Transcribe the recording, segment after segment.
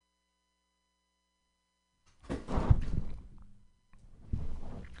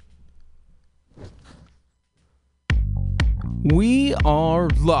We are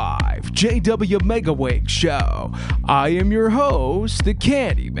live, TheJWMegawegShow. I am your host, the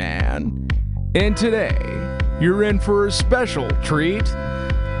Candyman, and today you're in for a special treat.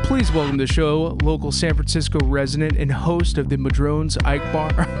 Please welcome to the show local San Francisco resident and host of the Madrone's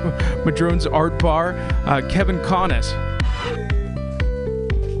Madrone's Art Bar, Kevin Connis.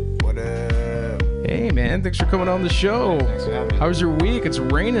 What up? Hey man, thanks for coming on the show. Thanks for having me. How was your week? It's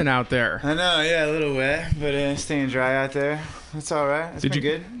raining out there. I know, yeah, a little wet, but staying dry out there. It's all right. It's been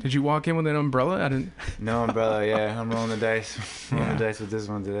good. Did you walk in with an umbrella? I didn't. No umbrella, yeah. I'm rolling the dice. Rolling the dice with this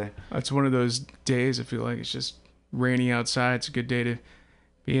one today. It's one of those days. I feel like it's just rainy outside. It's a good day to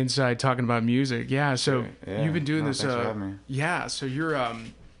be inside talking about music. Yeah. So yeah. You've been doing this. Thanks for having me. Yeah. So you're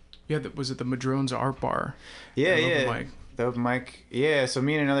was it the Madrone's Art Bar? Yeah, the yeah. open mic? The open mic. Yeah. So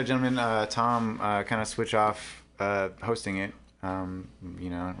me and another gentleman, Tom, kind of switch off hosting it.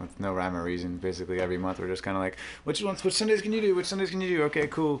 With no rhyme or reason. Basically, every month we're just kind of like, which Sundays can you do? Which Sundays can you do? Okay,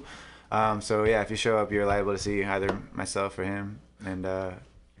 cool. So yeah, if you show up, you're liable to see either myself or him. And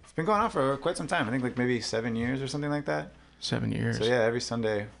it's been going on for quite some time. I think like maybe 7 years or something like that. 7 years. So yeah, every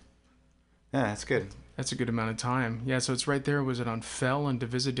Sunday. Yeah, that's good. That's a good amount of time. Yeah. So it's right there. Was it on Fell and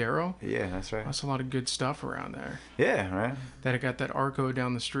Divisadero? Yeah, that's right. That's a lot of good stuff around there. Yeah, right. That it got that Arco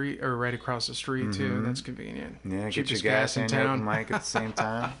down the street or right across the street too. That's convenient. Yeah, get your Cheapest gas in and your town. open mic at the same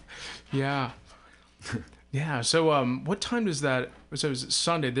time. Yeah. Yeah. So what time does that? So is it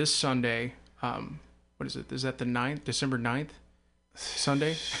Sunday? This Sunday. What is it? Is that the 9th? December 9th?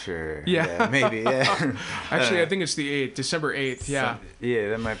 Sunday? Sure. Yeah. Maybe. Yeah. Actually, I think it's the 8th. December 8th. Yeah. Yeah,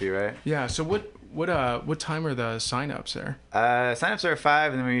 that might be right. Yeah. So what time are the sign-ups there? Sign-ups are at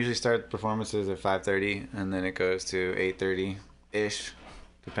 5, and then we usually start performances at 5:30, and then it goes to 8:30 ish,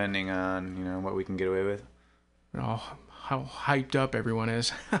 depending on what we can get away with. Oh, how hyped up everyone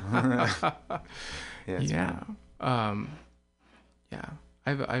is. Yeah. Yeah.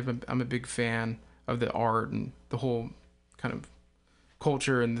 I'm a big fan of the art and the whole kind of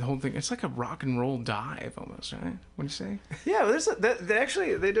culture and the whole thing. It's like a rock and roll dive almost, right? What do you say? Yeah, well,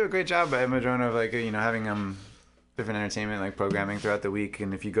 they do a great job at Madrone of having different entertainment like programming throughout the week.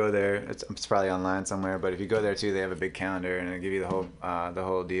 And if you go there, it's probably online somewhere. But if you go there too, they have a big calendar and they give you the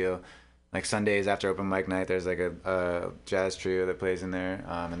whole deal. Like Sundays after open mic night, there's like a jazz trio that plays in there,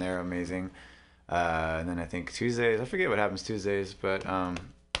 and they're amazing. And then I think Tuesdays, I forget what happens Tuesdays, but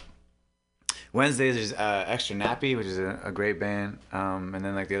Wednesdays there's Extra Nappy, which is a great band, and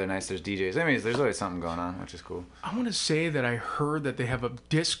then like the other nights there's DJs. I mean, there's always something going on, which is cool. I want to say that I heard that they have a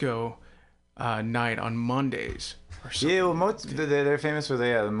disco night on Mondays or something. Yeah, well, they're famous for the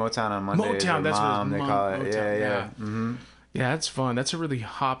Motown on Mondays. Motown, that's what they call it. Motown, Yeah. Mm-hmm. Yeah, that's fun. That's a really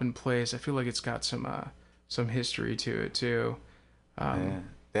hopping place. I feel like it's got some history to it too.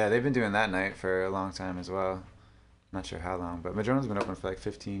 Yeah, they've been doing that night for a long time as well. Not sure how long, but Madrone's been open for like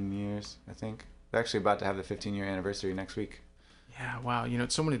 15 years, I think. They're actually about to have the 15-year anniversary next week. Yeah, wow.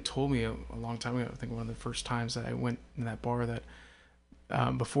 Someone had told me a long time ago, I think one of the first times that I went in that bar, that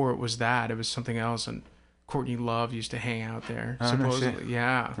before it was something else, and Courtney Love used to hang out there, supposedly. No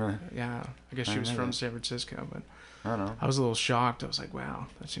Yeah. Really? Yeah. I guess she was from San Francisco, but I don't know. I was a little shocked. I was like, wow,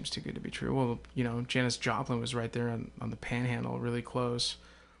 that seems too good to be true. Well, Janis Joplin was right there on the Panhandle, really close.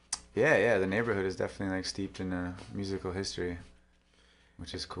 Yeah, the neighborhood is definitely like steeped in musical history,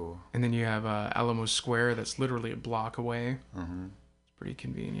 which is cool. And then you have Alamo Square, that's literally a block away. Mm-hmm. It's pretty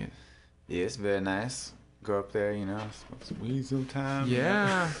convenient. Yeah, it's very nice. Go up there, smoke some weed sometime.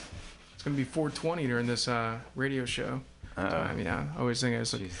 Yeah. It's going to be 4:20 during this radio show. Yeah, I always think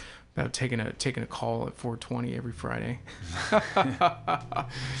it's like about taking a call at 4:20 every Friday.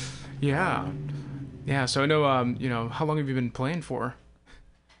 Yeah. Yeah, so I know, how long have you been playing for?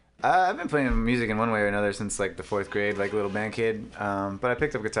 I've been playing music in one way or another since like the 4th grade, like little band kid. But I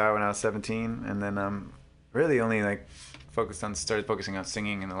picked up guitar when I was 17, and then really only like started focusing on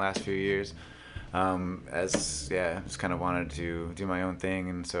singing in the last few years. Just kind of wanted to do my own thing,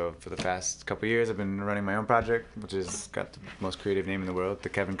 and so for the past couple of years, I've been running my own project, which has got the most creative name in the world, the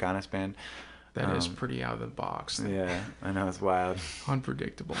Kevin Connis Band. That is pretty out of the box. Yeah, I know, it's wild.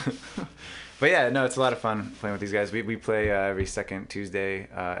 Unpredictable. But yeah, no, it's a lot of fun playing with these guys. We play every second Tuesday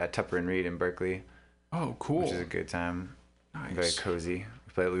at Tupper and Reed in Berkeley. Oh, cool. Which is a good time. Nice. Very cozy.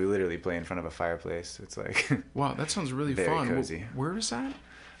 We literally play in front of a fireplace. It's like wow, that sounds really very fun. Cozy. Where is that?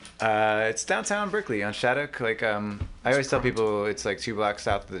 It's downtown Berkeley on Shattuck. Like I always tell people it's like 2 blocks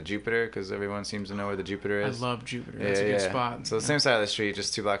south of the Jupiter, because everyone seems to know where the Jupiter is. I love Jupiter. That's a good spot. So the same side of the street,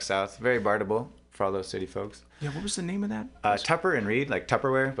 just 2 blocks south. Very bartable for all those city folks. Yeah, what was the name of that? Tupper and Reed, like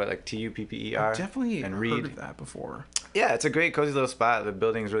Tupperware, but like Tupper. I've definitely and heard Reed. of that before. Yeah, it's a great cozy little spot. The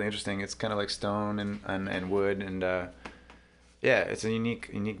building is really interesting. It's kind of like stone and wood, and Yeah, it's a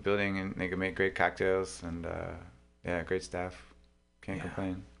unique building, and they can make great cocktails, and yeah, great staff. Can't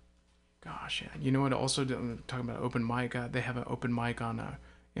complain. Gosh, yeah. You know what? Also, talking about open mic, they have an open mic on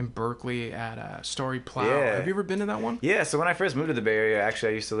in Berkeley at Story Plow. Yeah. Have you ever been to that one? Yeah. So when I first moved to the Bay Area,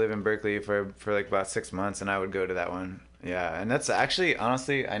 actually, I used to live in Berkeley for like about 6 months, and I would go to that one. Yeah, and that's actually,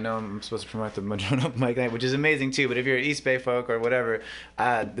 honestly, I know I'm supposed to promote the Madrone Open Mic Night, which is amazing too. But if you're an East Bay folk or whatever,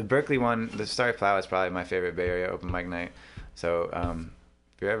 the Berkeley one, the Story Plow, is probably my favorite Bay Area open mic night. So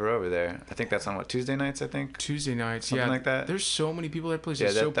if you're ever over there, I think that's on Tuesday nights, I think. Tuesday nights, something like that. There's so many people that place.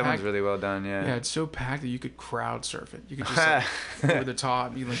 Yeah, that one's really well done. Yeah. Yeah, it's so packed that you could crowd surf it. You could just over the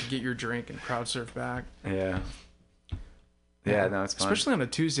top, you get your drink and crowd surf back. Yeah. Yeah, no, it's fun. Especially on a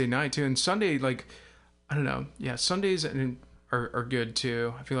Tuesday night too, and Sunday, I don't know. Yeah, Sundays are good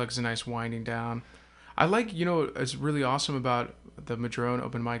too. I feel like it's a nice winding down. I like, it's really awesome about the Madrone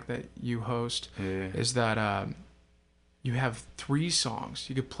open mic that you host is that you have 3 songs.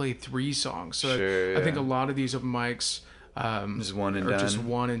 You could play 3 songs. So sure, I think a lot of these open mics just one and are done. just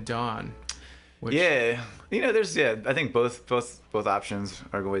one and done. Which, yeah, there's I think both options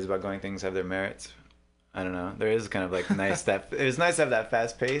are always about going. Things have their merits. I don't know. There is kind of nice that it's nice to have that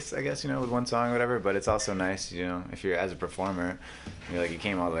fast pace, I guess, with one song or whatever. But it's also nice, if you're as a performer, you're you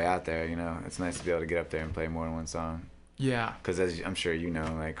came all the way out there. It's nice to be able to get up there and play more than one song. Yeah. Because as I'm sure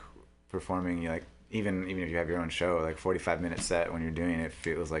performing, even if you have your own show, 45-minute set when you're doing it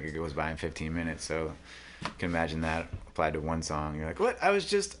feels like it goes by in 15 minutes. So you can imagine that applied to one song. You're like, what? I was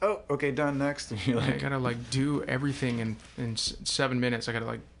just okay, done, next. And you're I gotta do everything in 7 minutes. I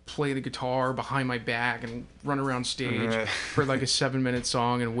gotta play the guitar behind my back and run around stage for a 7-minute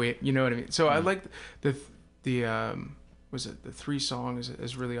song and wait. You know what I mean? So I like the 3 songs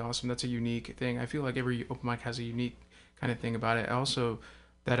is really awesome. That's a unique thing. I feel like every open mic has a unique kind of thing about it. Also,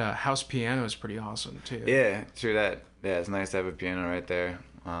 that house piano is pretty awesome too. Yeah, true that. Yeah, it's nice to have a piano right there.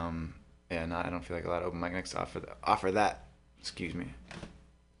 Yeah, no, I don't feel like a lot of open mic nights offer that. Excuse me.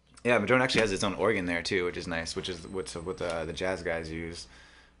 Yeah, Madrone actually has its own organ there too, which is nice. Which is what the jazz guys use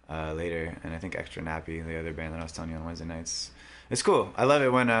later, and I think Extra Nappy, the other band that I was telling you on Wednesday nights. It's cool. I love it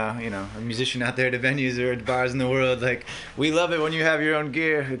when a musician out there at venues or at bars in the world, we love it when you have your own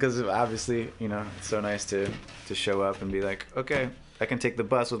gear, because obviously, it's so nice to show up and be like, okay, I can take the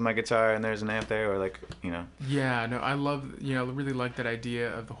bus with my guitar and there's an amp there, or Yeah, no, I love, really like that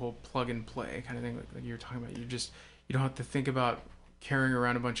idea of the whole plug and play kind of thing, like you were talking about. You don't have to think about carrying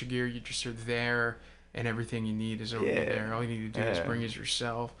around a bunch of gear. You just are there, and everything you need is already there. All you need to do is bring is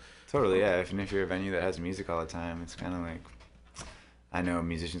yourself. Totally, yeah. If you're a venue that has music all the time, it's kind of I know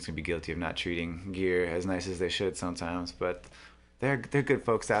musicians can be guilty of not treating gear as nice as they should sometimes, but they're good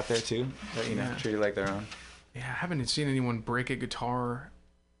folks out there too, that treat it like their own. Yeah, I haven't seen anyone break a guitar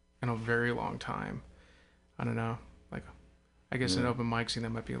in a very long time. I don't know. I guess an open mic scene that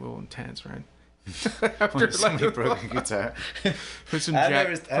might be a little intense, right? After somebody broke a guitar, put some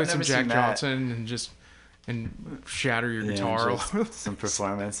Jack Johnson and shatter your guitar. Some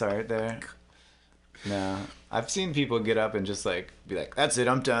performance art there. No, I've seen people get up and just be like, "That's it,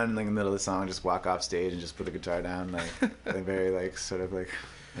 I'm done." In the middle of the song, just walk off stage and just put the guitar down, they're very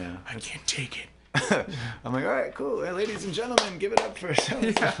yeah. I can't take it. I'm like, all right, cool. Hey, ladies and gentlemen, give it up for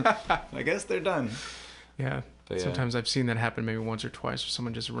ourselves. Yeah. I guess they're done. Yeah. But sometimes I've seen that happen maybe once or twice, where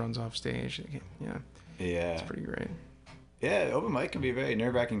someone just runs off stage. Yeah. Yeah. It's pretty great. Yeah, open mic can be a very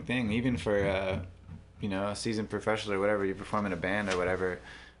nerve-wracking thing, even for a seasoned professional or whatever. You perform in a band or whatever.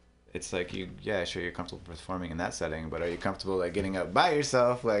 It's sure, you're comfortable performing in that setting, but are you comfortable getting up by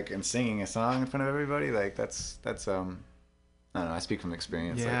yourself and singing a song in front of everybody? That's I don't know, I speak from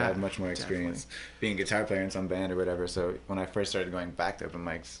experience. Yeah, I have much more experience being a guitar player in some band or whatever. So when I first started going back to open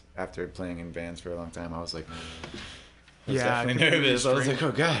mics after playing in bands for a long time, I was definitely nervous. I was like,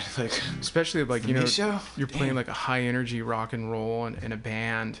 oh God. Especially you're playing a high energy rock and roll in a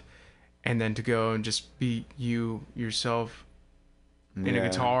band, and then to go and just be yourself in a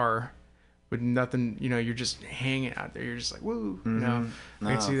guitar with nothing, you're just hanging out there. You're just like, woo, I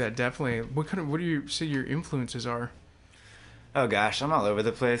can see that definitely. What do you say your influences are? Oh gosh, I'm all over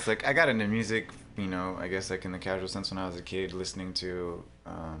the place. I got into music, I guess in the casual sense when I was a kid, listening to.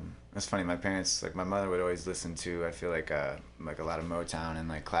 It's funny. My parents, my mother would always listen to. I feel like a lot of Motown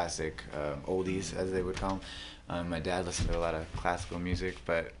and classic oldies, as they would call them. My dad listened to a lot of classical music,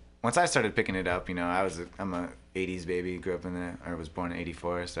 but once I started picking it up, I'm a '80s baby. Grew up was born in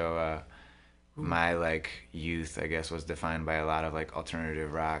 '84, so. My youth, I guess, was defined by a lot of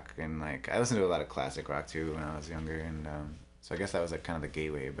alternative rock, and I listened to a lot of classic rock too when I was younger, and so I guess that was kind of the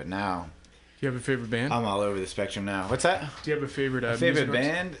gateway. But now you have a favorite band? I'm all over the spectrum now. What's that? Do you have a favorite favorite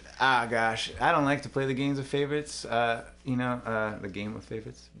band? Ah, gosh, I don't like to play the games of favorites. The game of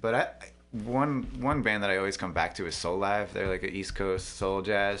favorites. But one band that I always come back to is Soul Live. They're like an East Coast soul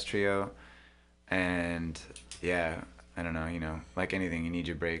jazz trio, and yeah, I don't know. Like anything, you need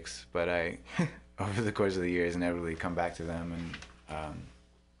your breaks. But I, over the course of the years, inevitably come back to them, and I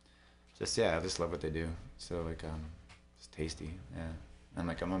just love what they do. So like it's tasty. Yeah. And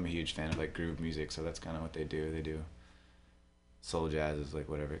like I'm a huge fan of like groove music, so that's kind of what they do. They do soul jazz is like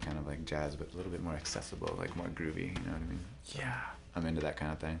whatever, kind of like jazz, but a little bit more accessible, like more groovy. You know what I mean? Yeah. I'm into that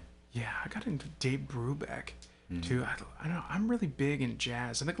kind of thing. Yeah, I got into Dave Brubeck too. I don't know. I'm really big in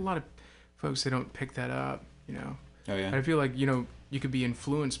jazz. I think a lot of folks, they don't pick that up. Oh yeah. I feel like you could be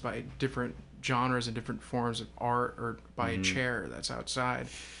influenced by different genres and different forms of art, or by a chair that's outside,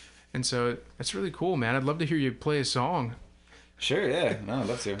 and so it's really cool, man. I'd love to hear you play a song. Sure, yeah. No, I'd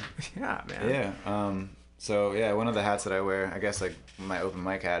love to. Yeah, man. Yeah. So, yeah, one of the hats that I wear, I guess, like, my open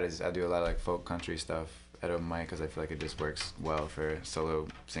mic hat is I do a lot of, like, folk country stuff at open mic because I feel like it just works well for a solo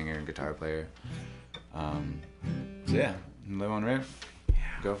singer and guitar player. So, yeah, live on riff. Yeah.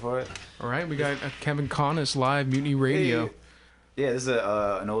 Go for it. All right, we got Kevin Connis live, Mutiny Radio. Hey. Yeah, this is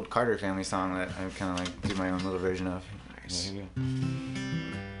an old Carter family song that I kind of, like, do my own little version of. Nice. Yeah, here we go.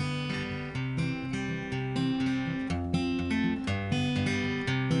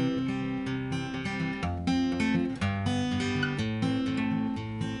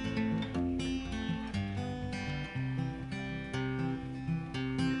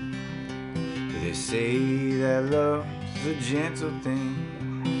 They say that love's a gentle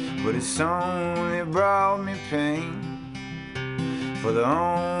thing, but it's only brought me pain. For the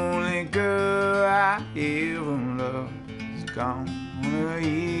only girl I ever loved is gone on the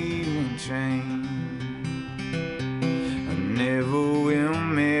evening train. I never will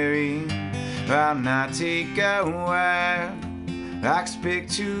marry, I'll not take a wife. I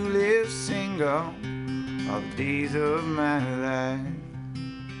expect to live single all the days of my life.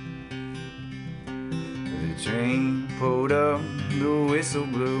 The train pulled up, the whistle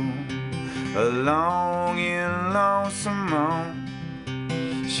blew, a long and lonesome moan.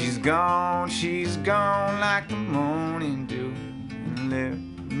 She's gone like the morning dew, and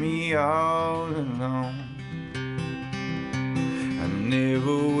left me all alone. I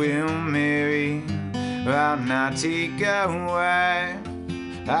never will marry, I'll not take a wife.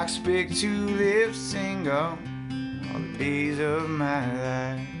 I expect to live single all the days of my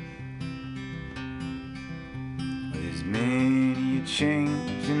life. There's many a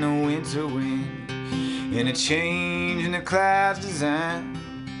change in the winter wind, and a change in the cloud's design.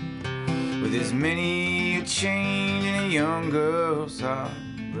 But there's many a change in a young girl's heart,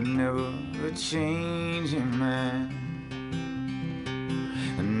 but never a change in mine.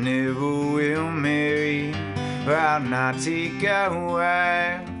 I never will marry, I'll not take a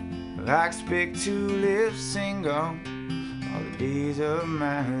wife. I expect to live single all the days of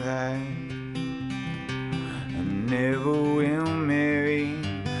my life. I never will marry,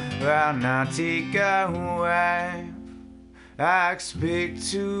 I'll not take a wife. I expect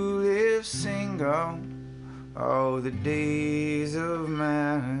to live single all the days of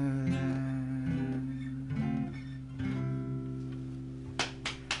my life.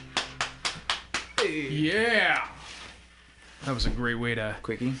 Hey. Yeah! That was a great way to...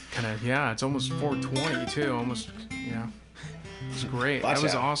 Quickie? Kind of, yeah, it's almost 4:20 too, almost, It's great. Watch that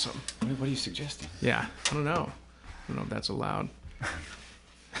was out. awesome. What are you suggesting? Yeah, I don't know if that's allowed.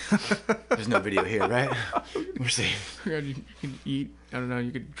 There's no video here, right? We're safe. You could eat, I don't know,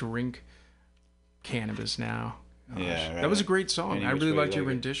 you could drink cannabis now. Gosh. Yeah, right. That was a great song. Any I which really way liked you your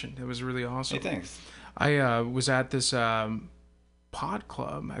like it. rendition. That was really awesome. Hey, thanks. I was at this pod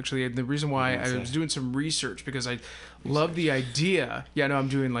club, actually. The reason why I was doing some research, because I love the idea. Yeah, no, I'm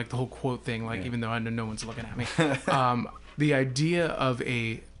doing like the whole quote thing, like even though I know no one's looking at me. The idea of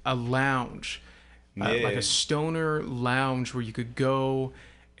a lounge, like a stoner lounge where you could go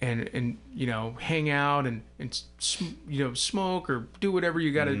and hang out and smoke or do whatever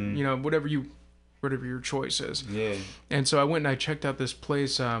you got to, whatever your choice is. Yeah. And so I went and I checked out this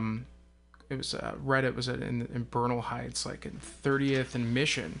place. It was in Bernal Heights, like in 30th and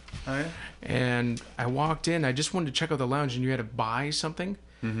Mission. Oh yeah. And I walked in. I just wanted to check out the lounge, and you had to buy something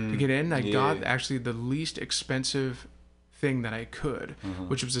to get in. I got actually the least expensive thing that I could,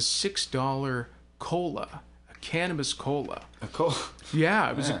 which was a $6 cola, a cannabis cola. A cola. Yeah,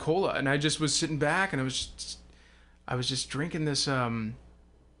 it was a cola, and I just was sitting back, and I was just drinking this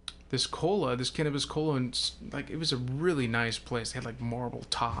this cannabis cola, and like it was a really nice place. They had like marble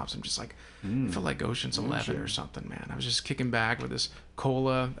tops. I'm just like, it felt like Ocean's 11 or something, man. I was just kicking back with this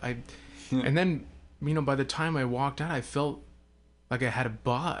cola. And then, by the time I walked out, I felt like I had a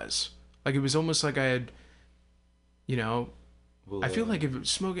buzz. Like it was almost like I had, I feel like if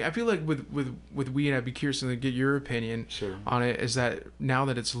smoking, I feel like with weed, I'd be curious to get your opinion on it. Is that now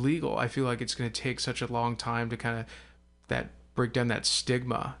that it's legal, I feel like it's going to take such a long time to kind of break down that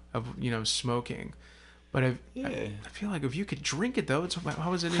stigma of smoking. But I feel like if you could drink it though,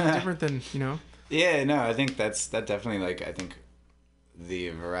 how is it any different than Yeah, no, I think that definitely I think the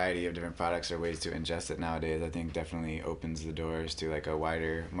variety of different products or ways to ingest it nowadays, I think definitely opens the doors to a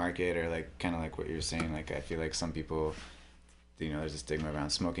wider market, or kind of like what you're saying. I feel like some people, there's a stigma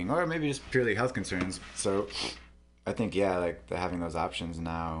around smoking, or maybe just purely health concerns. So I think having those options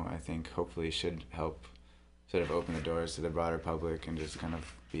now, I think hopefully should help sort of open the doors to the broader public and just kind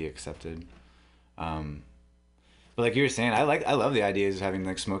of be accepted. But like you were saying, I love the ideas of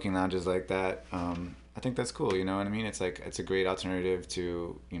having smoking lounges like that. I think that's cool, you know what I mean? It's it's a great alternative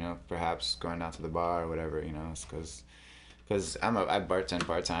to, perhaps going down to the bar or whatever, it's because I bartend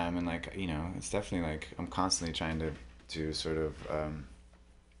part-time, and it's definitely I'm constantly trying to sort of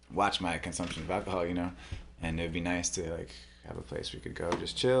watch my consumption of alcohol, and it'd be nice to have a place where you could go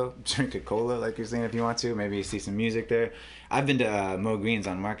just chill, drink a cola like you're saying if you want to, maybe see some music there. I've been to Mo Green's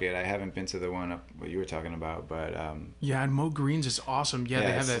on Market. I haven't been to the one up what you were talking about, but yeah, and Mo Green's is awesome. Yeah,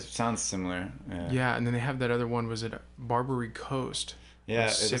 they have that. Sounds similar. Yeah, and then they have that other one. Was it Barbary Coast? Yeah,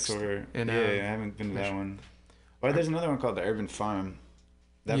 it's over. I haven't been to that one. Or there's another one called the Urban Farm.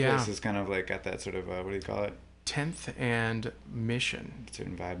 That place is kind of at that sort of what do you call it? 10th and Mission.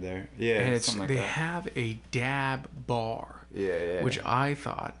 Certain vibe there. Yeah, and something like they that. have a dab bar. Yeah. Which I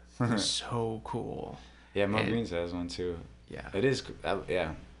thought was so cool. Yeah, Mo Green's has one too. Yeah. It is.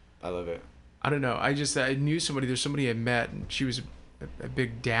 Yeah, I love it. I don't know. I knew somebody. There's somebody I met, and she was a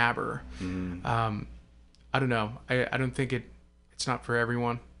big dabber. Mm-hmm. I don't know. I don't think it's not for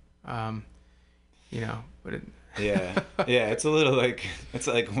everyone. But it. Yeah, it's a little it's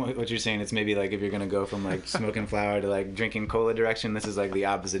what you're saying. It's maybe if you're gonna go from smoking flower to drinking cola direction. This is the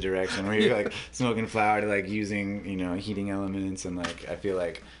opposite direction, where you're smoking flower to using heating elements, and I feel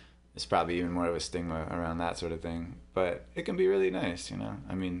it's probably even more of a stigma around that sort of thing. But it can be really nice,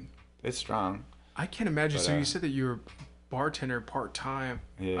 I mean, it's strong. I can't imagine. But, so you said that you were bartender part time.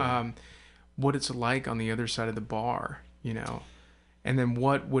 Yeah. What it's like on the other side of the bar, and then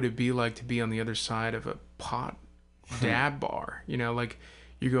what would it be like to be on the other side of a pot dab bar? You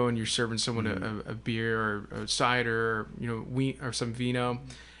go and you're serving someone a beer or a cider, or or some vino.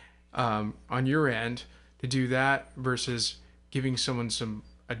 On your end, to do that versus giving someone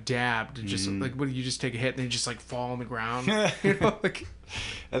a dab to just what do you just take a hit and then just fall on the ground? I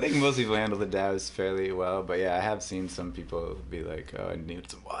think most people handle the dabs fairly well, but yeah, I have seen some people be oh, I need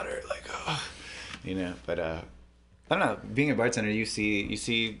some water, but I don't know. Being a bartender, you see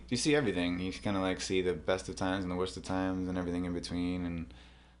everything. You kind of see the best of times and the worst of times and everything in between.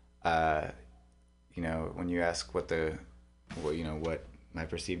 And when you ask what my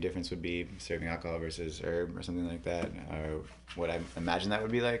perceived difference would be serving alcohol versus herb or something like that, or what I imagine that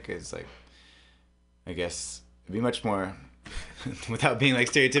would be is I guess it'd be much more, without being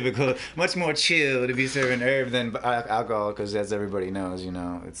stereotypical, much more chill to be serving herb than alcohol, because as everybody knows,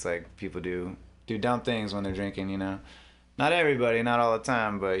 it's people do dumb things when they're drinking, Not everybody, not all the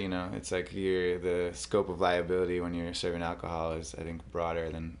time, but, it's the scope of liability when you're serving alcohol is, I think, broader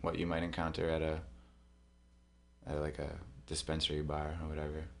than what you might encounter at a dispensary bar or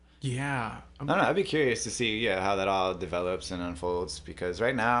whatever. Yeah. I don't know, I'd be curious to see, how that all develops and unfolds, because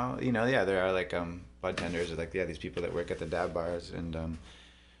right now, there are, bartenders or, these people that work at the dab bars, and,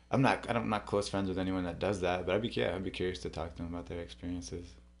 I'm not close friends with anyone that does that, but I'd be curious to talk to them about their experiences.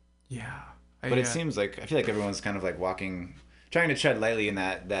 Yeah. But it seems I feel everyone's kind of trying to tread lightly in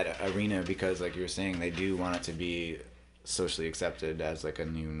that arena, because like you were saying, they do want it to be socially accepted as a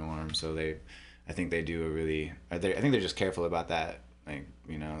new norm. So I think they do I think they're just careful about that. They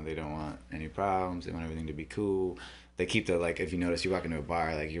don't want any problems. They want everything to be cool. They keep if you notice, you walk into a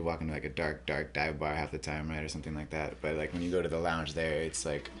bar, you're walking to a dark dive bar half the time, right? Or something like that. But when you go to the lounge there, it's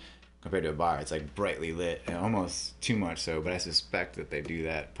compared to a bar, it's brightly lit, and almost too much so. But I suspect that they do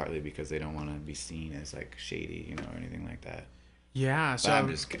that partly because they don't want to be seen as shady, or anything like that. Yeah, so I'm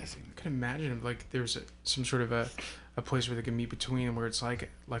just guessing. I can imagine there's some sort of a place where they can meet between, where it's like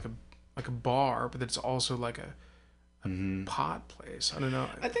a bar, but it's also a pot place. I don't know.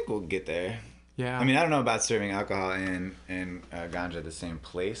 I think we'll get there. Yeah. I mean, I don't know about serving alcohol and ganja at the same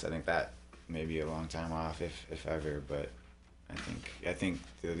place. I think that may be a long time off, if ever, but. I think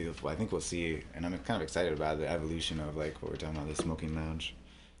we'll see, and I'm kind of excited about the evolution of what we're talking about, the smoking lounge.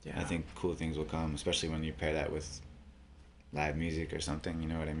 Yeah. I think cool things will come, especially when you pair that with live music or something. You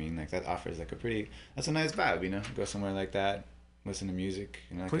know what I mean? Like that offers like that's a nice vibe. You know, go somewhere like that, listen to music.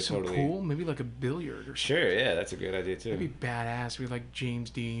 You know, Play some pool, maybe like a billiard or something. Sure, yeah, that's a good idea too. That'd be badass. We'd like James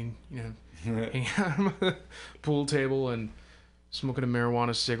Dean, you know, hang out on the pool table and smoking a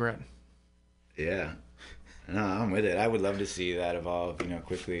marijuana cigarette. Yeah. No, I'm with it. I would love to see that evolve, you know,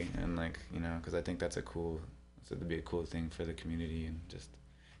 quickly, and like, you know, because I think it'd be a cool thing for the community and just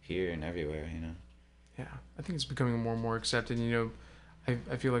here and everywhere, you know. Yeah, I think it's becoming more and more accepted. You know,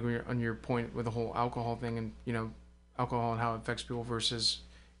 I feel like when you're on your point with the whole alcohol thing, and you know, alcohol and how it affects people versus,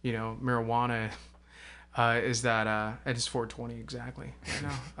 you know, marijuana, is that it is 420 exactly. You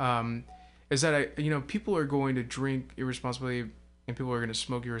know, is that you know, people are going to drink irresponsibly. And people are going to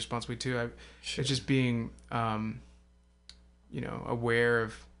smoke irresponsibly too. Sure. It's just being, you know, aware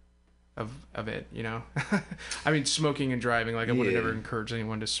of it. You know, I mean, smoking and driving. Like I would have never encouraged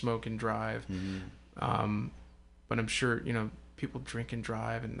anyone to smoke and drive. Mm-hmm. But I'm sure you know people drink and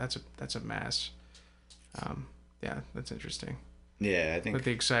drive, and that's a mess. Yeah, that's interesting. Yeah, I think let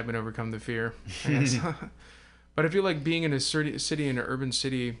the excitement overcome the fear. I guess. But I feel like being in a city, in an urban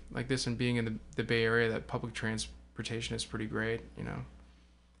city like this, and being in the Bay Area, that public transportation is pretty great. You know,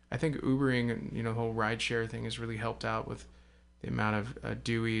 I think Ubering and you know the whole rideshare thing has really helped out with the amount of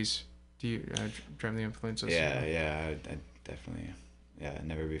DUIs. Driving the influences. Yeah, I definitely. Yeah,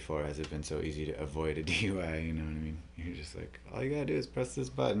 never before has it been so easy to avoid a DUI. You know what I mean? You're just like, all you gotta do is press this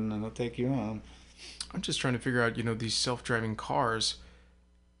button and it'll take you home. I'm just trying to figure out, you know, these self-driving cars.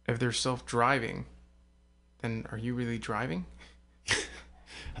 If they're self-driving, then are you really driving?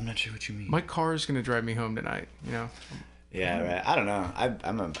 I'm not sure what you mean. My car is gonna drive me home tonight. You know. Yeah, right. I don't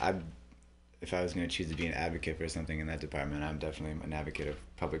know. If I was going to choose to be an advocate for something in that department, I'm definitely an advocate of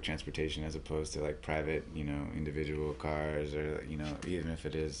public transportation as opposed to like private, you know, individual cars or, you know, even if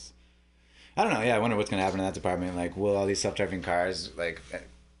it is, I don't know. Yeah. I wonder what's going to happen in that department. Like, will all these self-driving cars like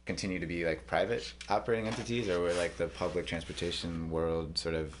continue to be like private operating entities, or will like the public transportation world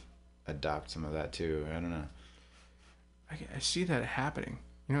sort of adopt some of that too? I don't know. I see that happening.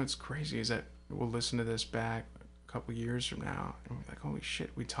 You know, what's crazy is that we'll listen to this back couple years from now and we're like, holy shit,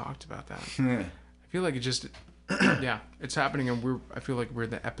 we talked about that. I feel like it just yeah, it's happening, and I feel like we're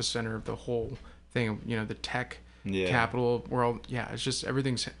the epicenter of the whole thing, you know, the tech capital world. Yeah, it's just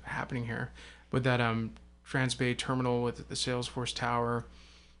everything's happening here with that Transbay terminal with the Salesforce Tower.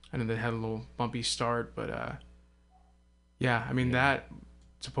 I know they had a little bumpy start, but yeah, I mean that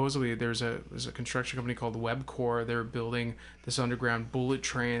supposedly there's a construction company called Webcore. They're building this underground bullet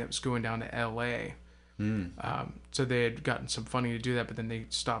train that was going down to LA. So they had gotten some funding to do that, but then they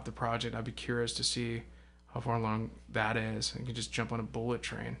stopped the project. I'd be curious to see how far along that is. You can just jump on a bullet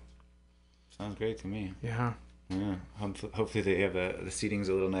train. Sounds great to me. Yeah. Yeah. Hopefully they have the seating's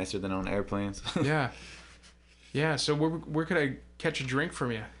a little nicer than on airplanes. Yeah. Yeah. So where could I catch a drink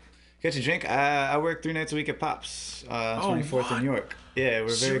from you? Catch a drink? I work 3 nights a week at Pops, 24th in York. Yeah,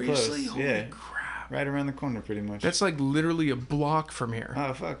 we're very close. Holy crap. Right around the corner, pretty much. That's like literally a block from here.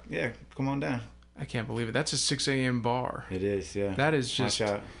 Oh fuck yeah! Come on down. I can't believe it. That's a 6 a.m. bar. It is, yeah. That is just... Watch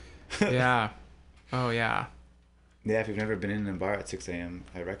out. Yeah. Oh, yeah. Yeah, if you've never been in a bar at 6 a.m.,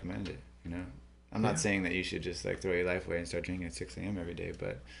 I recommend it, you know? I'm not saying that you should just, like, throw your life away and start drinking at 6 a.m. every day,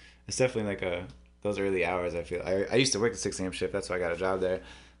 but it's definitely, like, those early hours, I feel... I used to work the 6 a.m. shift, that's why I got a job there.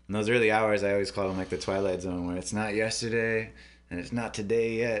 And those early hours, I always call them, like, the twilight zone, where it's not yesterday, and it's not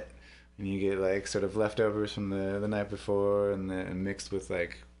today yet, and you get, like, sort of leftovers from the night before, and mixed with,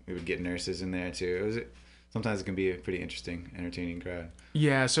 like... We would get nurses in there too. Sometimes it can be a pretty interesting, entertaining crowd.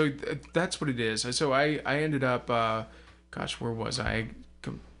 Yeah, so that's what it is. So I ended up, where was I?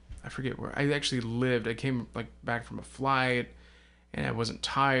 I forget where. I actually lived. I came like back from a flight, and I wasn't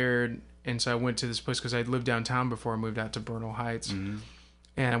tired, and so I went to this place because I lived downtown before I moved out to Bernal Heights, and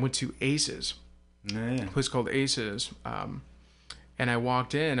I went to Aces, a place called Aces, and I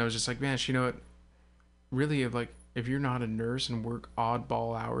walked in. I was just like, man, you know what? Really, like. If you're not a nurse and work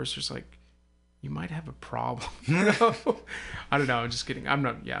oddball hours, just like, you might have a problem. You know? I don't know. I'm just kidding. I'm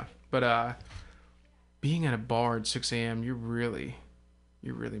not. Yeah, but being at a bar at 6 a.m., you're really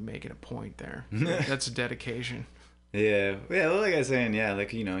making a point there. That's a dedication. Yeah. Well, like I was saying, yeah,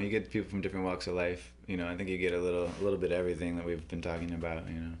 like you know, you get people from different walks of life. You know, I think you get a little bit of everything that we've been talking about.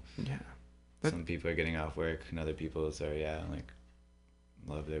 You know. Yeah. Some people are getting off work, and other people are like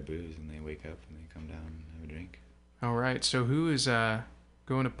love their booze, and they wake up and they come down and have a drink. All right, so who is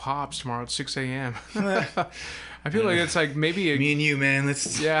going to Pops tomorrow at 6 a.m.? I feel like it's like maybe... Me and you, man. It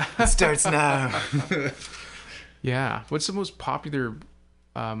starts now. Yeah. What's the most popular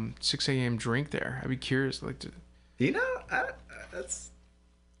 6 a.m. drink there? I'd be curious. Like to... You know,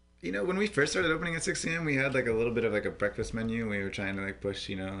 When we first started opening at 6 a.m., we had like a little bit of like a breakfast menu. We were trying to like push,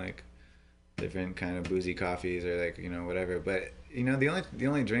 like different kind of boozy coffees or like, whatever. But, the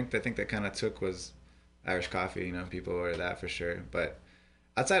only drink I think that kind of took was Irish coffee. People order that for sure. But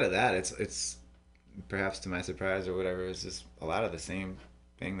outside of that, it's perhaps to my surprise or whatever, it's just a lot of the same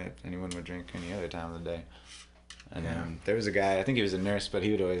thing that anyone would drink any other time of the day. And there was a guy, I think he was a nurse, but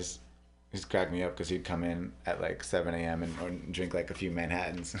he would always just crack me up because he'd come in at like 7 a.m. or drink like a few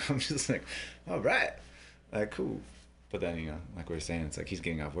Manhattans. I'm just like, all right, like cool. But then, like we were saying, it's like he's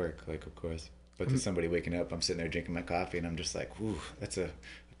getting off work, like of course. But to somebody waking up, I'm sitting there drinking my coffee and I'm just like, whew, that's a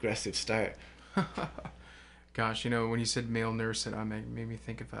aggressive start. Gosh, when you said male nurse, it made me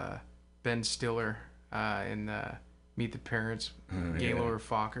think of Ben Stiller in Meet the Parents, Gaylord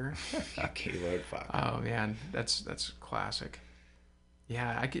Fokker. Gaylord Fokker. Oh man, that's classic.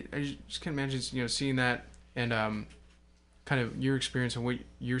 Yeah, I just can't imagine seeing that and kind of your experience and what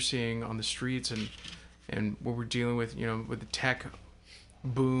you're seeing on the streets and what we're dealing with with the tech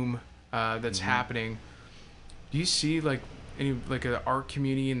boom that's happening. Do you see like any like an art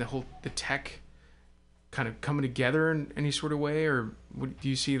community and the tech kind of coming together in any sort of way, or do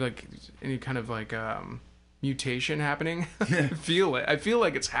you see like any kind of like mutation happening? I feel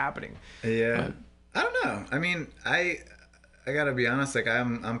like it's happening. Yeah, I don't know. I mean, I gotta be honest. Like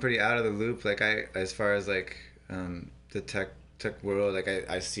I'm pretty out of the loop. Like as far as like the tech world, like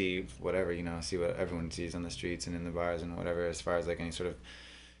I see whatever see what everyone sees on the streets and in the bars and whatever. As far as like any sort of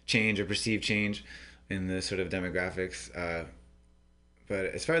change or perceived change in the sort of demographics. But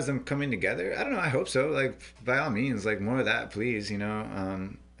as far as them coming together, I don't know. I hope so. Like by all means, like more of that, please.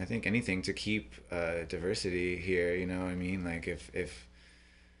 I think anything to keep diversity here. I mean, like if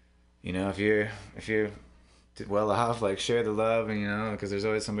you're well off, like share the love, and because there's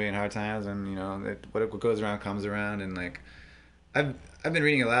always somebody in hard times, and what goes around comes around, and like I've been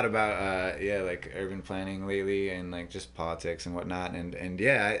reading a lot about like urban planning lately, and like just politics and whatnot, and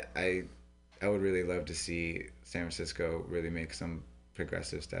yeah, I would really love to see San Francisco really make some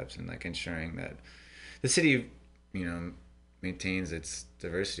progressive steps in like ensuring that the city maintains its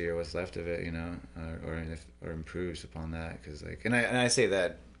diversity or what's left of it, or improves upon that, because like and I say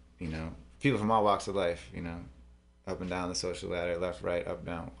that people from all walks of life, up and down the social ladder, left, right, up,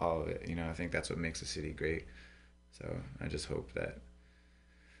 down, all of it, I think that's what makes a city great. So I just hope that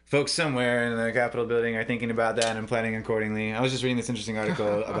folks somewhere in the Capitol building are thinking about that and planning accordingly. I was just reading this interesting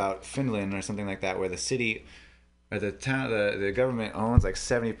article about Finland or something like that, where the city or the town, the government owns like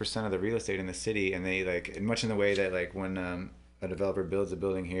 70% of the real estate in the city, and they like much in the way that like when a developer builds a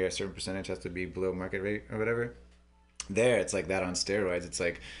building here, a certain percentage has to be below market rate or whatever. There, it's like that on steroids. It's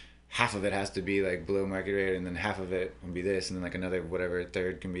like half of it has to be like below market rate, and then half of it can be this, and then like another whatever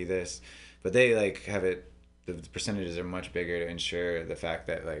third can be this. But they like have it. The percentages are much bigger to ensure the fact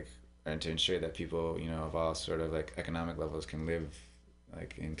that like, and to ensure that people of all sort of like economic levels can live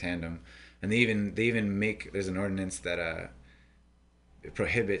like in tandem. And they even make, there's an ordinance that it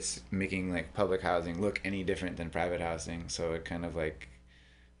prohibits making like public housing look any different than private housing. So it kind of like,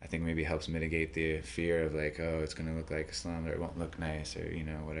 I think maybe helps mitigate the fear of like, oh, it's gonna look like a slum, or it won't look nice, or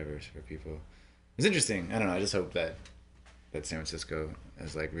whatever for people. It's interesting. I don't know. I just hope that San Francisco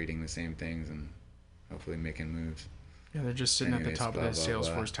is like reading the same things and hopefully making moves. Yeah, they're just sitting at the top of that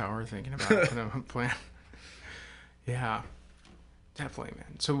Salesforce tower thinking about a plan. Yeah. Definitely,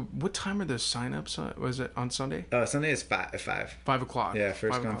 man. So, what time are the sign-ups? Was it on Sunday? Sunday is 5. 5 o'clock. Yeah,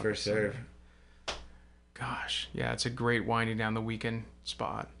 first come, first serve. Gosh, yeah, it's a great winding down the weekend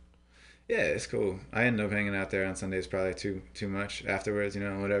spot. Yeah, it's cool. I end up hanging out there on Sundays probably too much afterwards.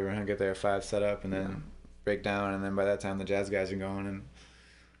 Whatever. I get there at 5, set up, and then break down, and then by that time the jazz guys are going, and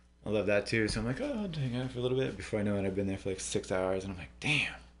I love that too. So I'm like, oh, I'll hang out for a little bit. Before I know it, I've been there for like 6 hours, and I'm like,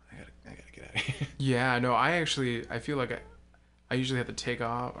 damn, I gotta get out of here. Yeah, no, I feel like I usually have to take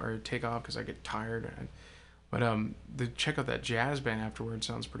off because I get tired. But check out that jazz band afterwards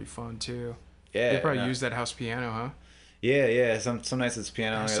sounds pretty fun too. Yeah, they probably use that house piano, huh? Yeah. Some nights it's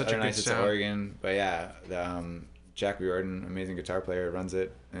piano, other nights it's sound. organ. But yeah, Jack Riordan, amazing guitar player, runs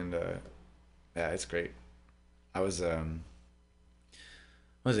it, and yeah, it's great. I was what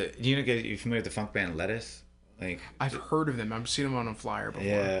was it? You familiar with the funk band Lettuce? Like I've heard of them. I've seen them on a flyer before.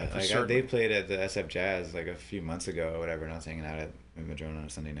 Yeah, like they played at the SF Jazz like a few months ago or whatever, and I was hanging out at Madrona on a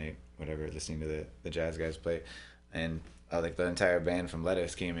Sunday night, whatever, listening to the jazz guys play, and like the entire band from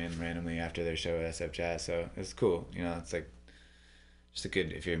Lettuce came in randomly after their show at SF Jazz, so it's cool. It's like just a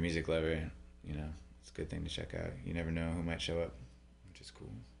good, if you're a music lover, it's a good thing to check out. You never know who might show up, which is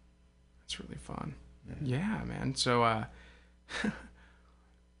cool. It's really fun. Yeah, man. So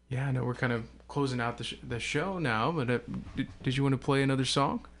yeah, I know we're kind of closing out the show now, but did you want to play another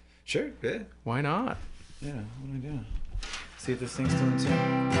song? Sure, yeah. Why not? Yeah, what am I doing? See if this thing's still in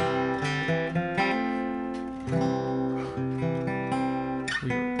tune.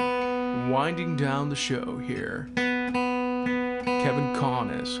 We're winding down the show here. Kevin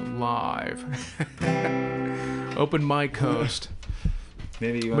Connis live. Open mic host.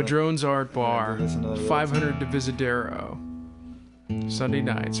 Maybe you want Madrone's Art Bar. listen to the 500 Divisadero. Sunday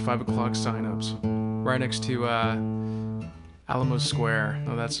nights, 5 o'clock signups. Right next to Alamo Square.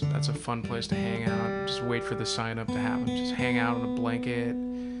 Oh, that's a fun place to hang out. Just wait for the sign up to happen. Just hang out on a blanket,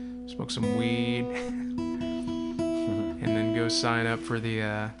 smoke some weed, and then go sign up for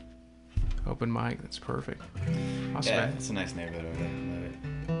the open mic. That's perfect. Awesome, Yeah, man. it's a nice neighborhood over there.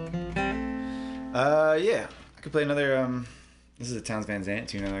 Love it. Yeah, I could play another. This is a Towns Van Zandt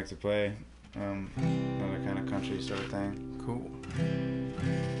tune I like to play. Another kind of country sort of thing. Cool.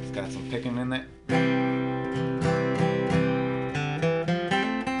 It's got some picking in there.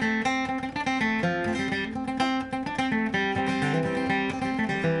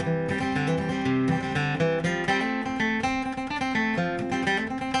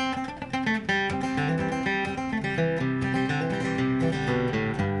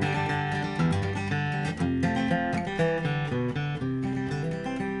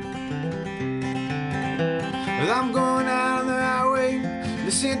 Well, I'm going out on the highway,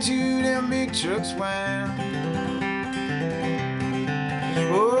 listen to them big trucks whine.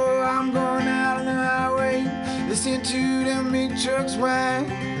 Oh, I'm going out on the highway, listen to them big trucks whine.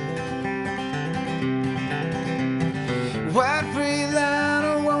 White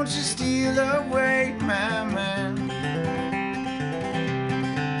Freightliner, won't you steal away my man?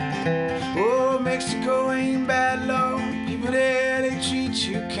 Oh, Mexico ain't bad, Lord, people there, they treat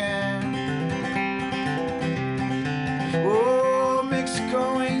you kind. Oh,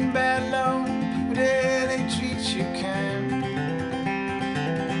 Mexico ain't bad, Lord, people there, they treat you kind.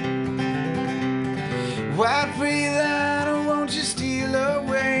 White Freightliner, won't you steal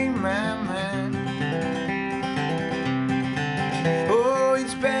away my man? Oh,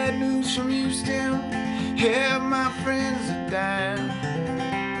 it's bad news from Houston, yeah, my friends are dying.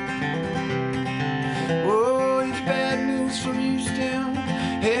 Oh, it's bad news from Houston,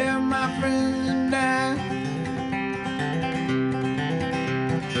 yeah, my friends are dying.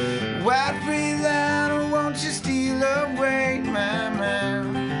 White Freightliner, won't you steal away my man?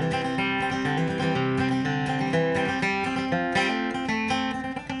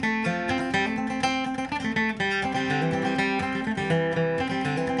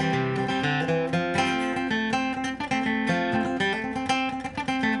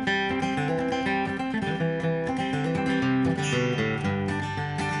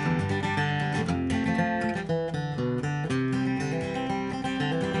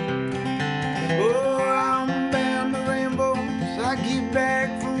 Oh, I'm bound to rainbows, I get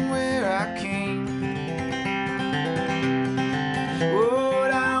back from where I came. Oh,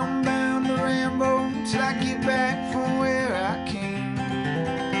 I'm bound to rainbows till I get back from where I came.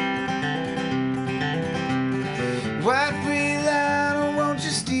 White Freightliner, won't you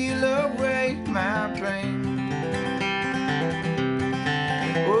steal away my brain?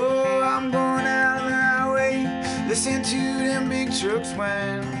 Oh, I'm going out on the highway, listen to them big trucks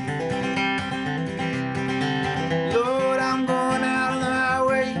whine. Lord, I'm going out on the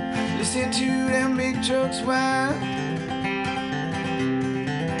highway, listen to them big trucks whine.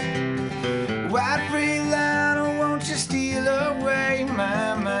 White Freightliner, won't you steal away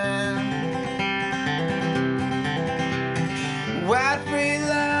my man? White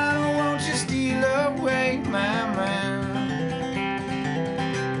Freightliner, won't you steal away my man?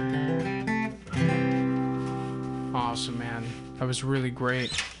 Awesome, man. That was really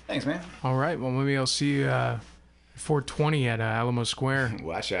great. Thanks, man. All right. Well, maybe I'll see you 420 at Alamo Square.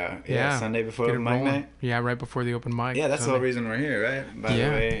 Watch out. Yeah. Sunday before Get it open mic rolling. night. Yeah, right before the open mic. Yeah, that's the Sunday. whole reason we're here, right? By Yeah.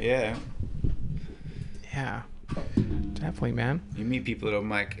 the way, yeah. Yeah. Definitely, man. You meet people at open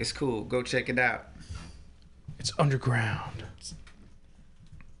mic. It's cool. Go check it out. It's underground.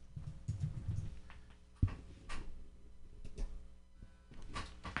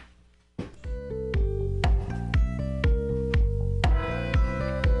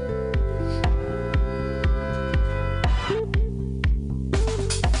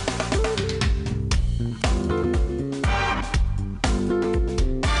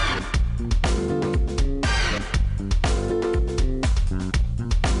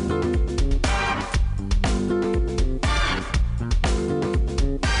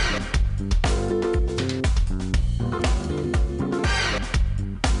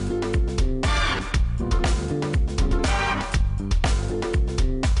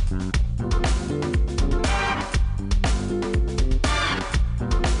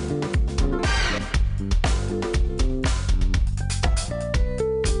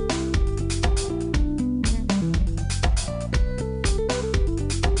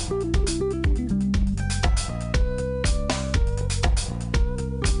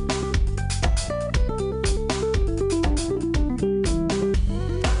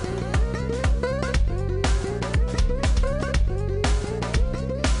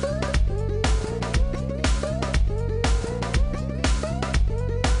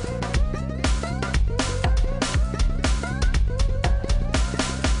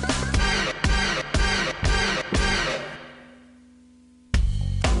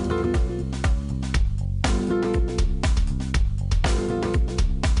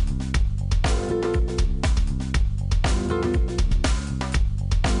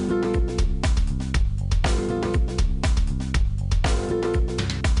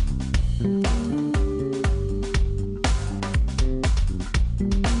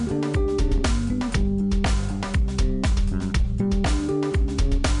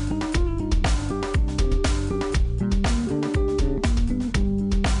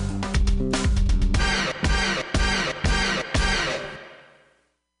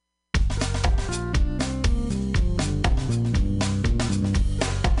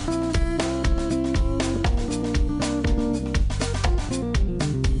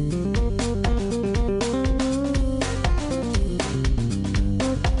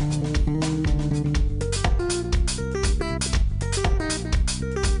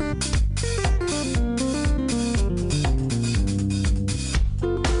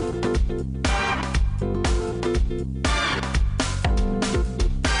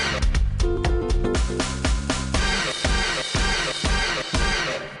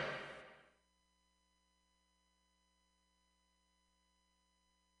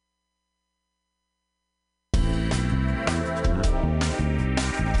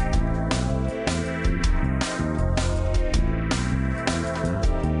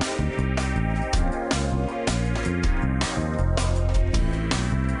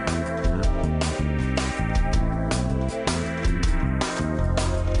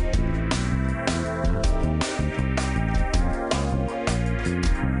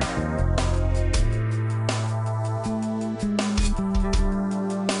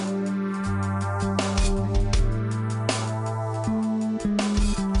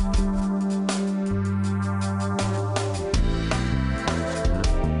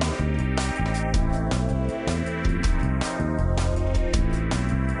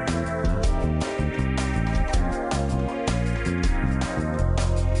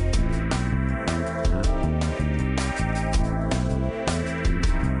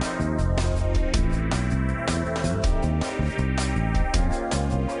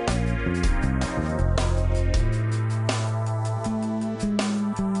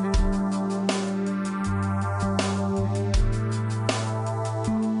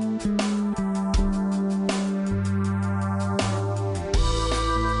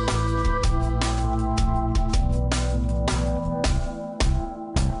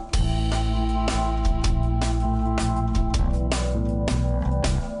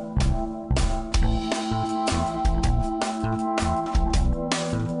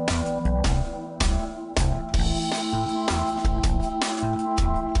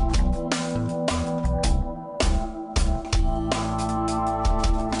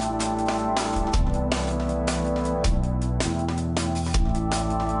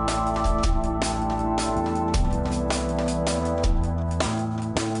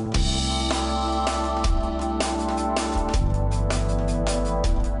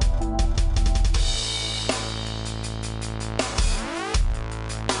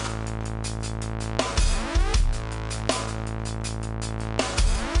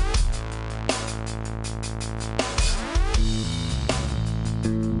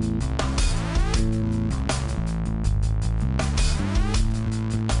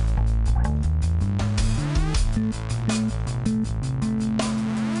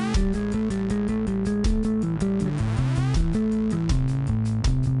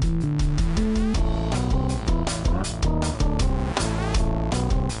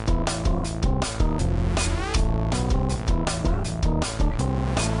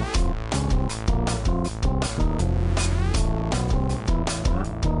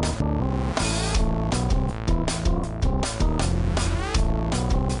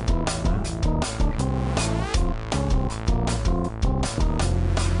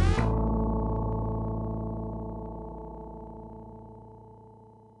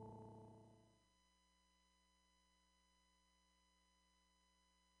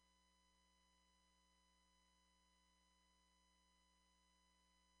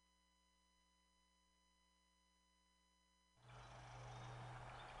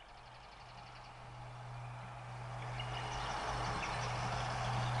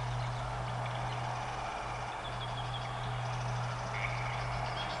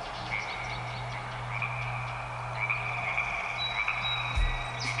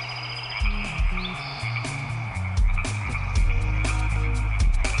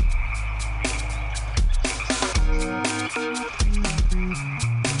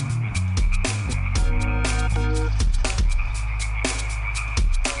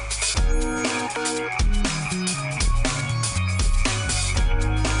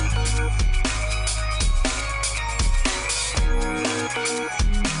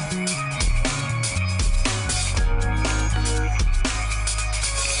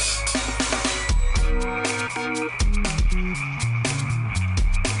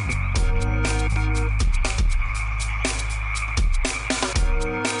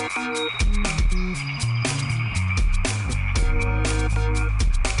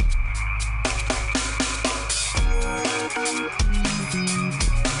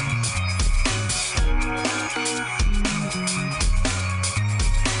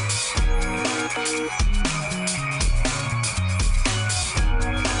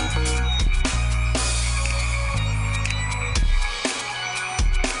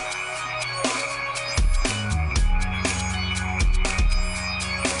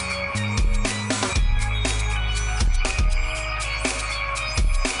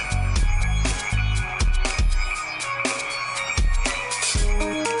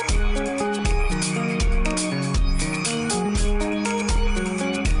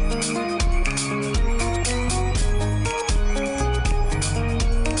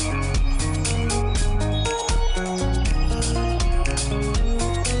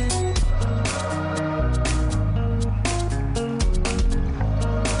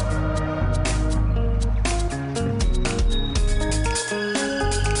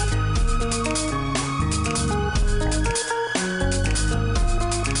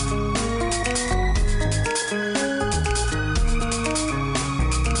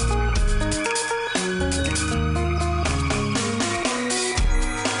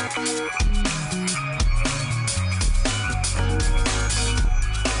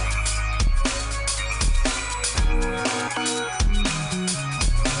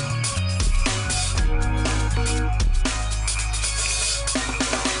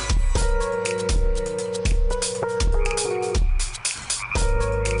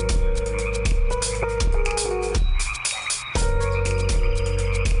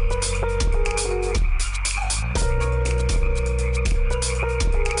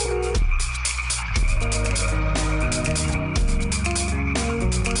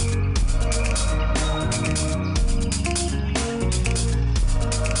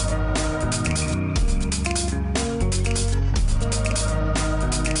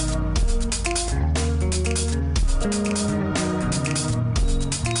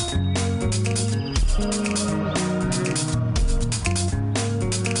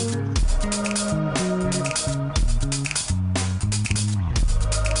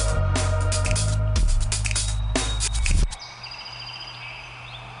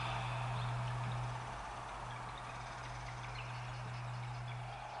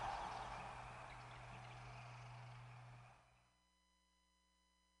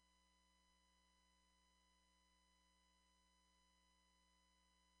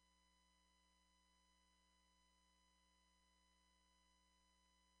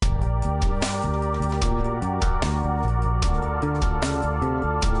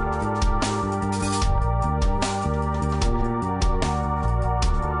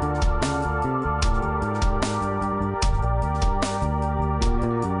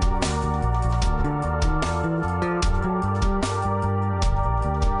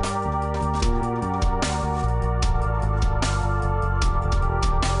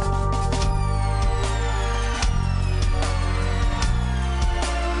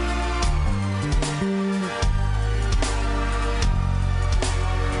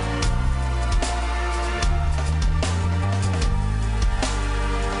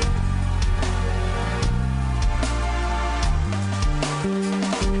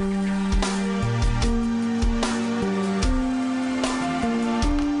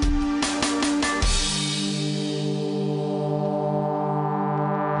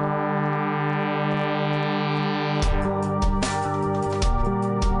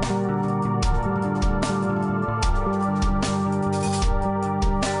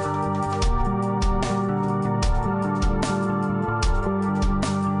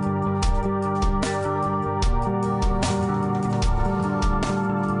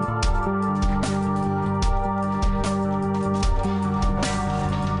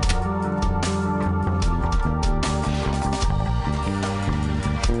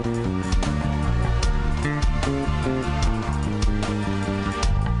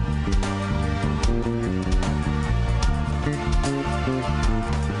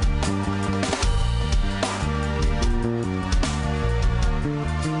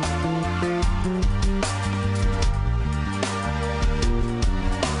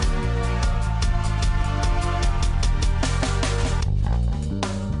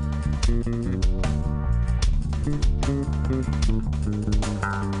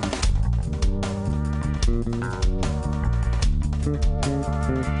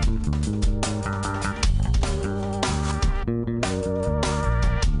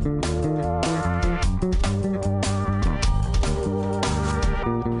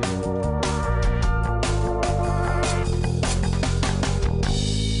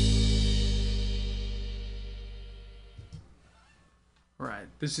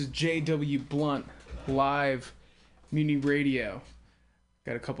 This is J.W. Blunt, live, Mutiny Radio.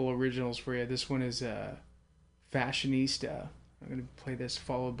 Got a couple originals for you. This one is Fashionista. I'm going to play this,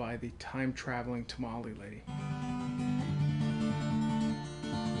 followed by the Time-Traveling Tamale Lady.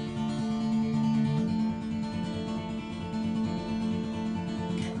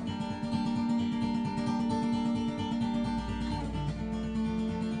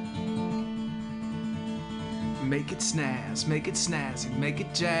 Make it snazz, make it snazzy, make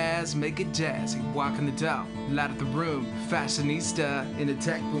it jazz, make it jazzy. Walking the dog, light up the room, fashionista in a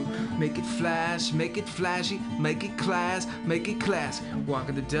tech boom. Make it flash, make it flashy, make it class, make it class.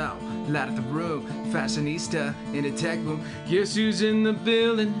 Walking the dog, light up the room, fashionista in a tech boom. Guess who's in the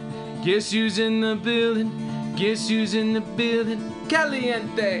building? Guess who's in the building? Guess who's in the building?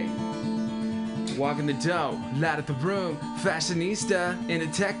 Caliente. Walking the dog, light up the room, fashionista in a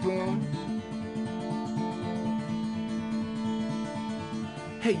tech boom.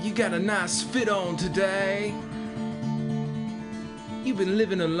 Hey, you got a nice fit on today. You've been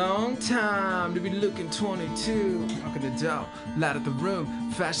living a long time to be looking 22. Walking the dog, light up the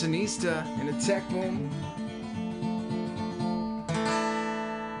room, fashionista in a tech boom.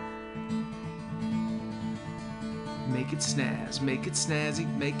 Make it snazz, make it snazzy,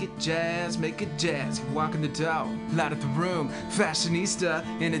 make it jazz, make it jazzy. Walking the dog, light up the room, fashionista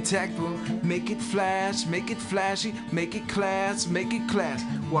in a tech boom. Make it flash, make it flashy, make it class, make it class.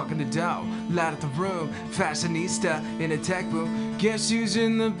 Walking the dog, light up the room, fashionista in a tech boom. Guess who's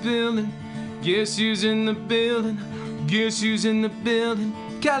in the building? Guess who's in the building? Guess who's in the building?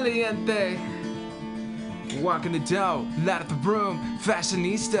 Caliente. Walking the dog, light up the room,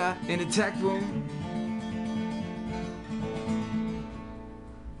 fashionista in a tech boom.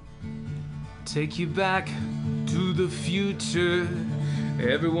 Take you back to the future.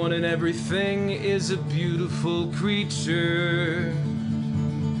 Everyone and everything is a beautiful creature.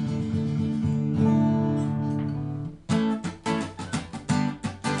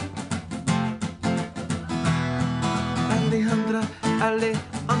 Alejandra, ale,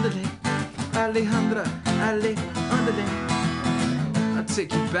 andale. Alejandra, ale, andale. I'll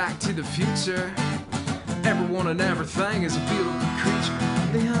take you back to the future. Everyone and everything is a beautiful creature.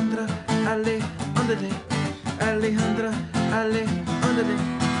 Alejandra, ale, andale. Alejandra, ale, andale.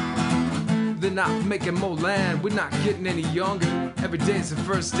 They're not making more land, we're not getting any younger. Every day's the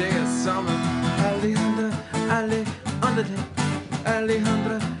first day of summer. Alejandra, ale, andale.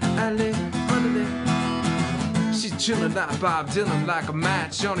 Alejandra, ale, andale. She's chilling like Bob Dylan, like a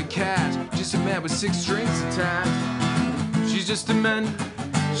match, Johnny Cash. Just a man with 6 strings attached. She's just a man,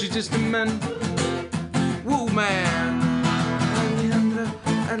 she's just a man. Woo man. Alejandra,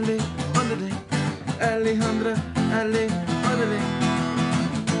 ale, andale. Alejandra, ale, andale.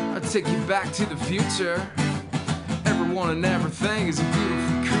 I'll take you back to the future. Everyone and everything is a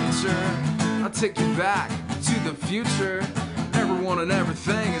beautiful creature. I'll take you back to the future. Everyone and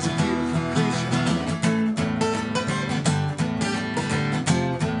everything is a beautiful creature.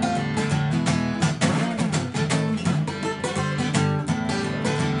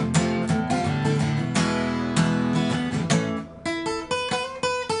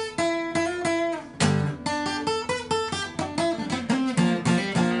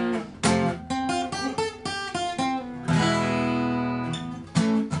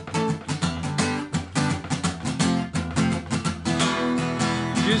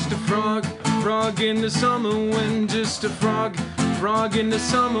 Just a frog, frog in the summer wind. Just a frog, frog in the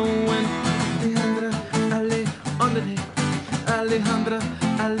summer wind. Alejandra, ale, andale. Alejandra,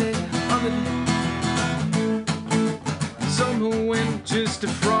 ale, andale. Summer wind, just a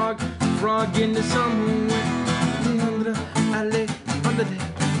frog, frog in the summer wind. Alejandra, ale, andale.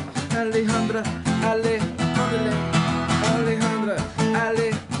 Alejandra, ale, andale. Alejandra, ale,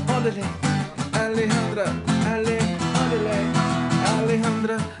 andale. Alejandra, ale, andale.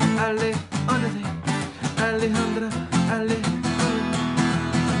 Alejandra, ale, andale. Alejandra, ale, andale.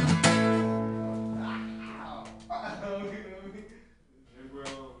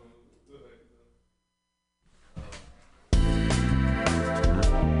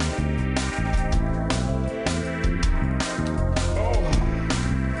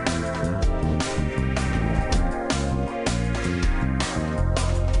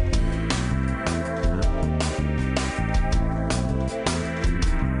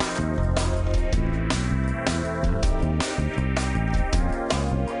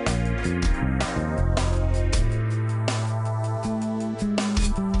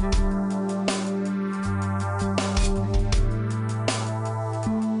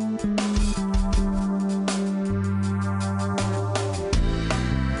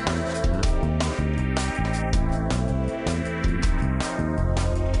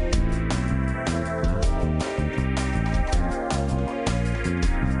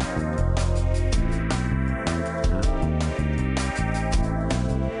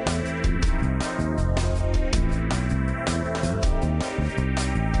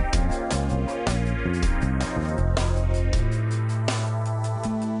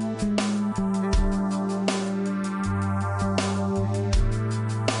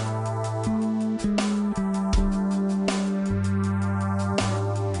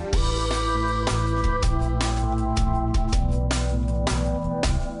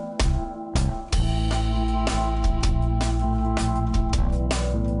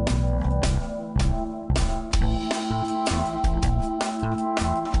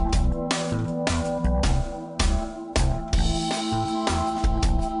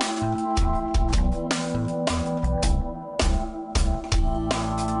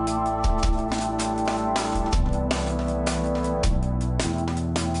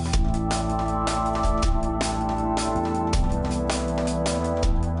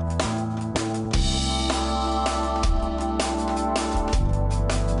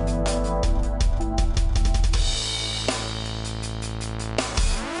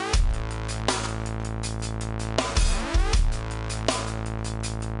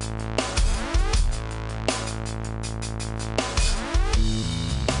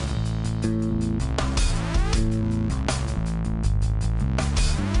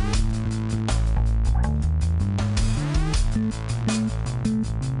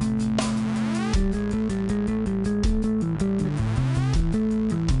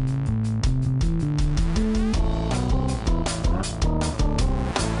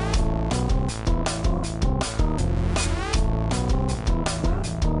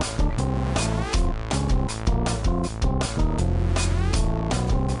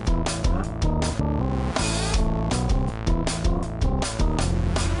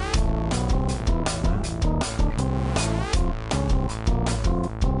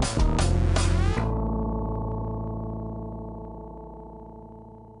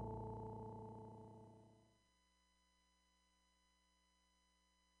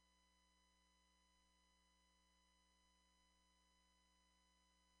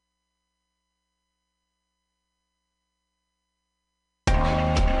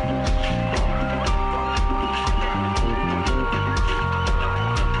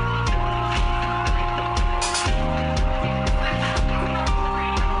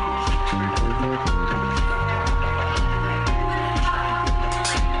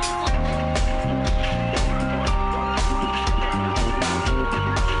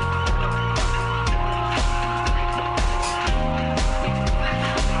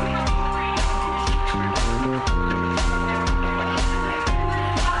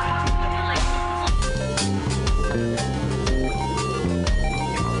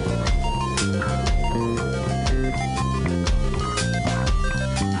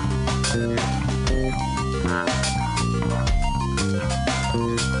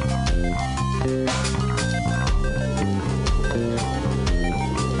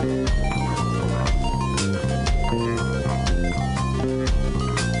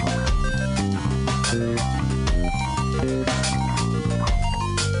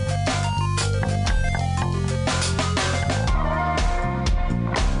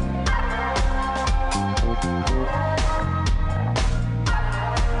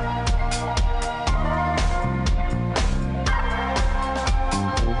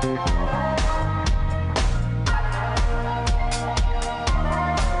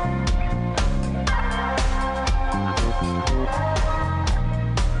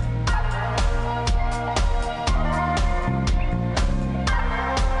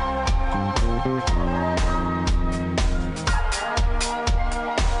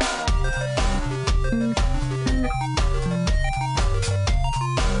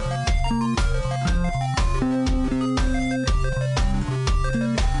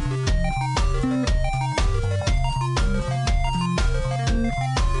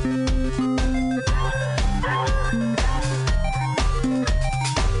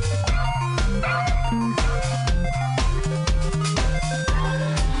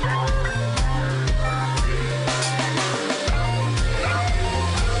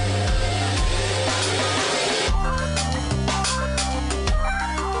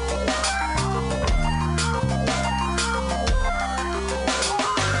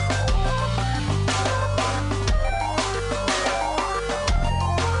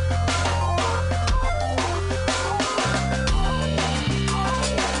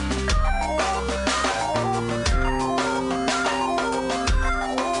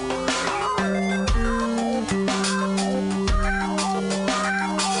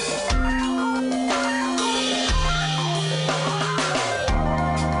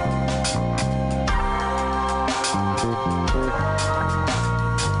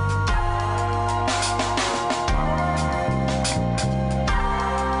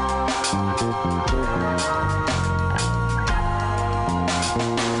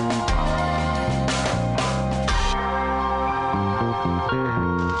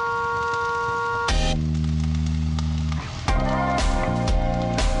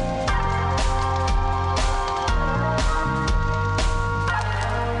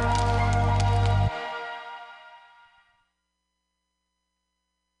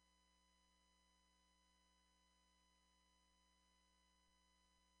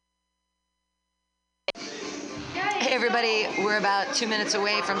 Hey everybody, we're about 2 minutes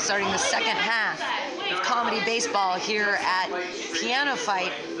away from starting the second half of Comedy Baseball here at Piano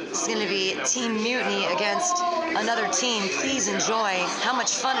Fight. It's going to be Team Mutiny against another team. Please enjoy how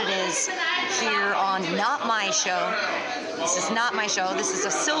much fun it is here on Not My Show. This is not my show. This is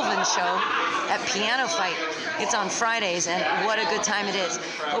a Sylvan show at Piano Fight. It's on Fridays, and what a good time it is.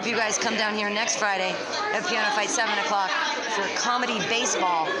 Hope you guys come down here next Friday at Piano Fight, 7 o'clock for Comedy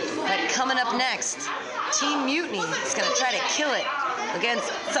Baseball. But coming up next, Team Mutiny is going to try to kill it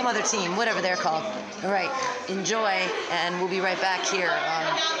against some other team, whatever they're called. All right, enjoy, and we'll be right back here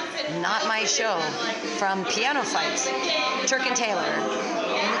on Not My Show from Piano Fight. Turk and Taylor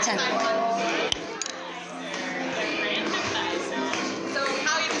in the 10th floor. So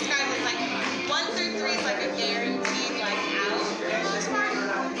how you describe it, like 1 through 3 is like a guaranteed like out. This part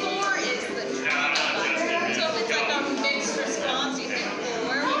 4 is the drama. So if it's like a mixed response, you think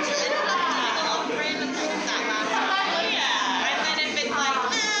 4, which ended up being a lot of random things that last time. Yeah. And then if it's like,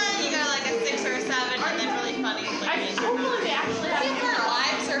 you got like a 6 or a 7, and then really funny. Like, I totally actually have. If our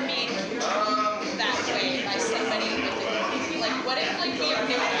lives are made that way by somebody with it, like what if like we are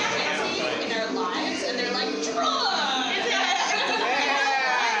given a fancy in our lives and they're like drama?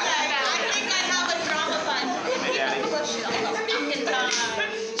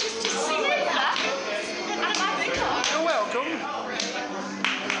 You're welcome.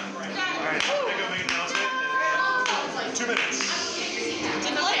 Alright, I think I'll make an announcement in 2 minutes.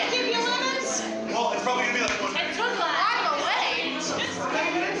 Did the light give you limits? Well, it's probably gonna be like 1 minute. It took I'm away.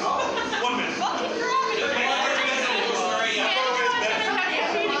 1 minute. Fucking gravity.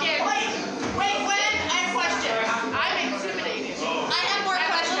 Wait, Gwen, I have a question. I'm intimidated. I have more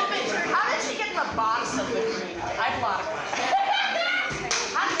questions. How did she get in the box of the green? I have a lot of questions.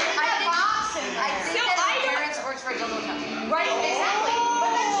 How did she get in the box? I think that my parents works for a jungle company. Right, exactly.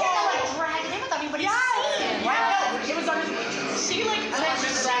 But then she had to like drag it in without anybody seeing it. Right? No, it was under the she like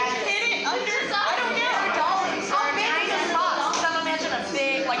hid it under I don't know. How big is this box? Because I'm imagining a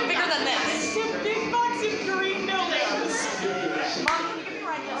big, like bigger than this. It's a big box of green buildings. Mom, can you give me a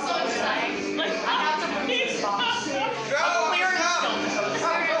ride? So exciting. Like I have to move this box. The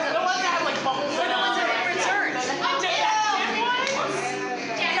ones that have like bubbles in them. The ones that are returned.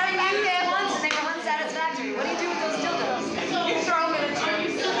 Yeah, you back there once and they were unsatisfactory. What do you do with those dildos? You throw them in a tree.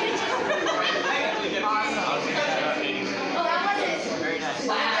 Awesome. Oh, how was it? Very nice.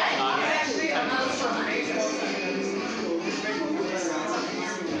 Wow.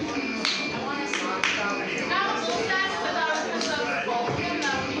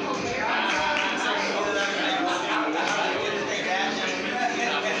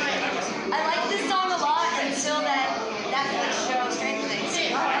 I like this song a lot until that Netflix show Stranger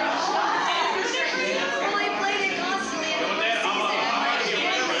Things. Well, I played it constantly in the first season.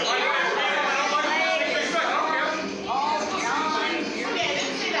 I'm like, all John. Okay, I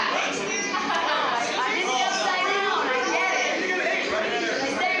didn't say that. I did the upside down. I get it. They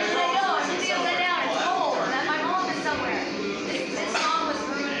say I know. I did the upside down. It's cold. And my mom is somewhere. This song was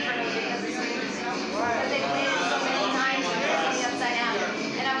ruined for me because of Stranger Things. Because they played it so many times and they the upside down.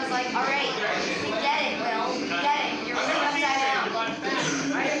 And I was like, all right, we get it, Will. We get it. You're really upside down. Spoiler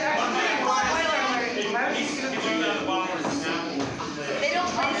alert. They don't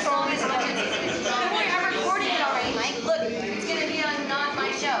play the song as much as it's. Don't worry, I'm recording it already, Mike. Look, it's gonna be on Not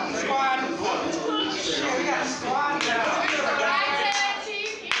My Show.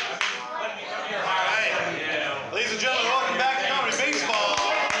 Alright. Ladies and gentlemen, welcome back to Comedy Baseball.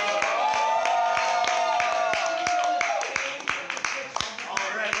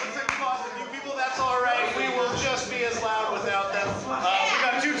 Alright, looks like we lost a few people. That's alright. We will just be as loud without them. We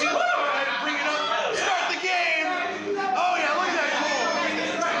got 2 teams. Go ahead and bring it up. Start the game. Oh yeah, look at that cool.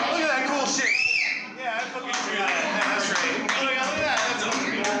 Look at that cool shit. Yeah, I fucking agree on that. Yeah, that's right. Look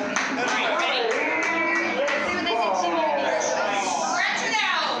at that. That's right. Let's see what they say. Team Mutiny. Stretch it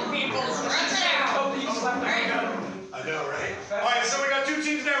out, people. Stretch it out. I know, right? Alright, so we got 2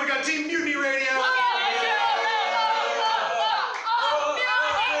 teams now. We got Team Mutiny Radio.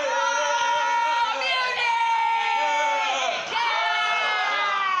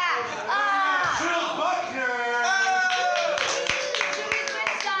 Trills Buckner.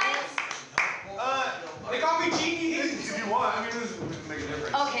 They call me Genie. If you want, I mean, this would make a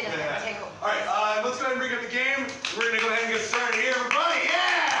difference. Okay, then. Okay, cool. Alright, let's go ahead and bring up the game. We're going to go ahead and get started here, everybody.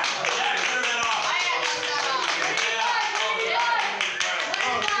 Yeah! Turn that off.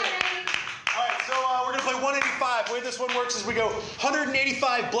 Alright, so we're going to play 185. The way this one works is we go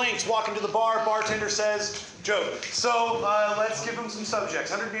 185 blanks, walk into the bar, bartender says, joke. So let's give them some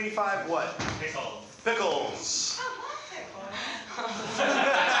subjects. 185 what? Pickles.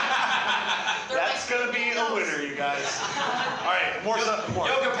 That's going to be a winner, you guys. guys. All right, more stuff. More.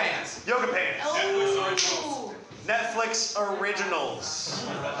 Yoga pants. Yoga pants. Oh. Netflix originals.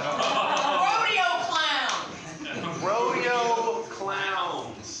 Rodeo clown. Rodeo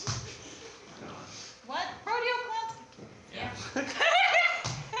clowns. What? Rodeo clown? Yeah.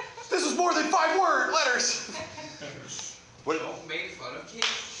 This was more than 5 letters. What? Made fun of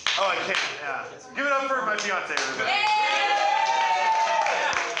kids. Oh, I can't. Yeah. Give it up for my fiance, everybody.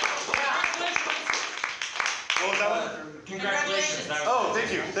 What was that one? Congratulations. Oh,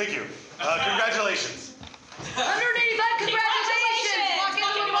 thank you. Congratulations. 185 congratulations! Walk into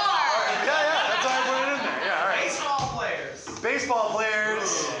a bar. Yeah, that's why I put it in there. Yeah, all right. Baseball players. Baseball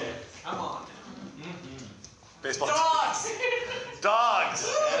players. Come on. Baseball. Dogs. Dogs.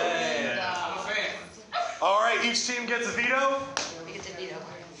 I'm a fan. All right, each team gets a veto. We get to veto.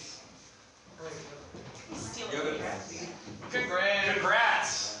 Yoga pants.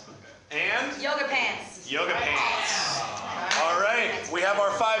 Congrats. And Yoga pants. yoga pants. All right, we have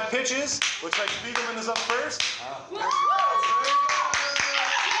our 5 pitches. Looks like Spiegelman is up first.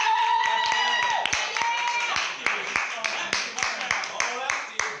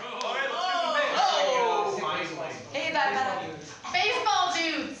 Hey, bye. Baseball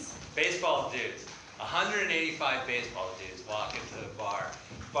dudes. Baseball dudes. 185 baseball dudes walk into the bar.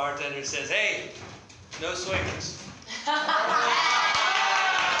 Bartender says, "Hey, no swingers." That's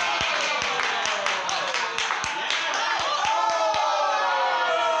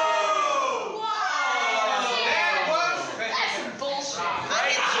some bullshit.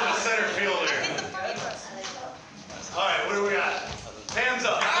 Right to the center fielder. All right, what do we got? Hands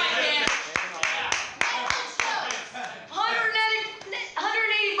up.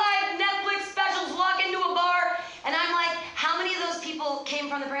 185 Netflix specials walk into a bar, and I'm like, how many of those people came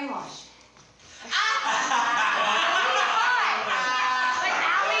from the brainwash? Like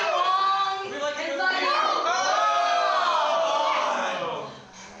Ali Wong and fucking...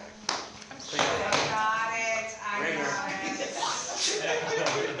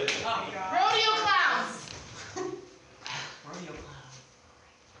 Rodeo clowns.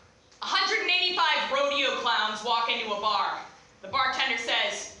 185 rodeo clowns walk into a bar. The bartender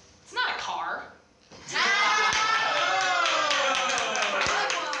says, "It's not a car."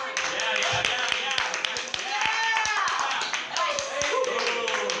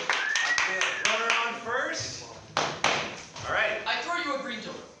 Runner on first. All right, I throw you a green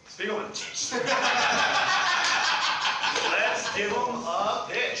dildo. Spiegelman. Let's give him a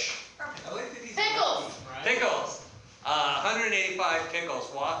pitch. Pickles. Pickles. 185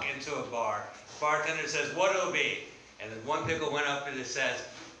 pickles walk into a bar. Bartender says, "What'll it be?" And then one pickle went up and it says,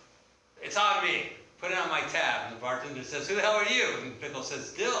 "It's on me. Put it on my tab." And the bartender says, "Who the hell are you?" And the pickle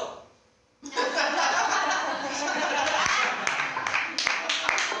says, "Dill."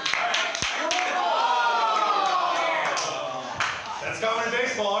 That's common in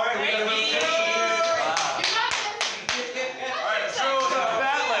baseball. All right, we got a rotation. All right, throw the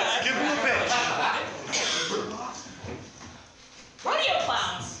bat. Let's give him a pitch. Rodeo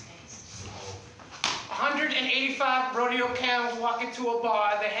clowns. 185 rodeo clowns walk into a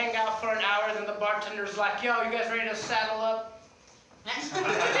bar. They hang out for an hour. Then the bartender's like, "Yo, you guys ready to saddle up?" Not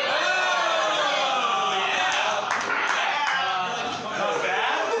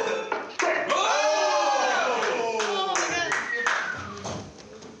bad.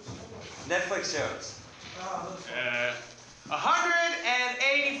 Netflix shows.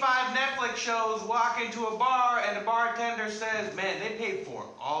 185 Netflix shows walk into a bar and the bartender says, "Man, they paid for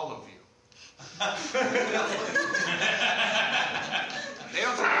all of you." They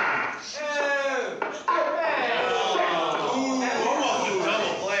don't say Almost a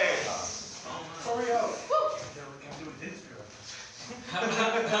double play.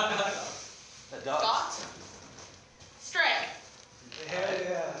 The dogs. Dots. Strike.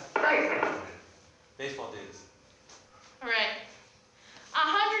 Baseball dudes. All right.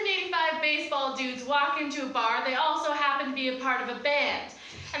 185 baseball dudes walk into a bar. They also happen to be a part of a band.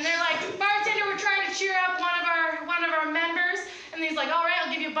 And they're like, "Bartender, we're trying to cheer up one of our members." And he's like, "All right,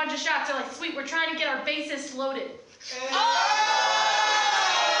 I'll give you a bunch of shots." They're like, "Sweet, we're trying to get our bassist loaded."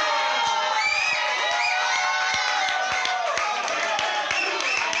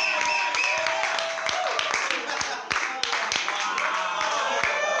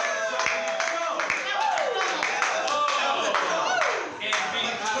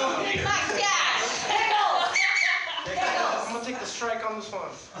 I'm gonna take the strike on this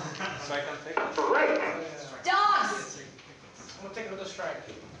one. Strike on pickles. Dogs! I'm gonna take another strike.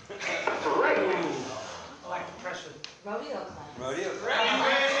 I like the pressure. Rodeo clown. Rodeo.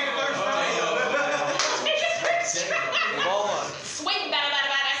 Sweet, bada, bada,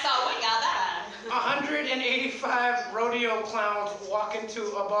 bada, so we got that. 185 185 rodeo clowns walk into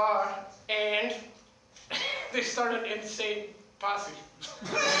a bar and they start an insane posse.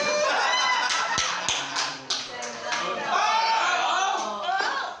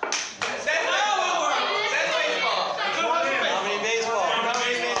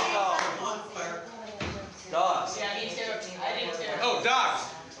 Dogs. Yeah, me too. I did too. Oh, dogs.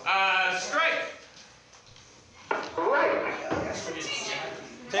 Strike.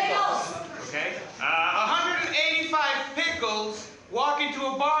 Pickles. Okay. 185 pickles walk into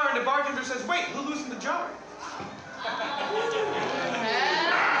a bar and the bartender says, "Wait, who loosened the jar?"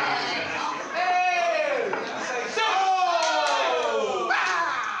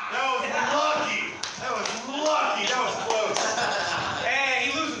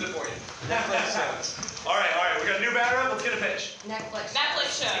 All right, we got a new batter up. Let's get a pitch. Netflix.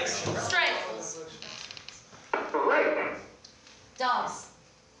 Netflix shows. Strike. Dogs.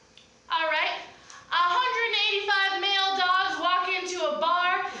 All right. 185 male dogs walk into a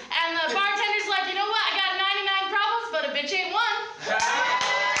bar, and the bartender's like, you know what? I got 99 problems, but a bitch ain't one.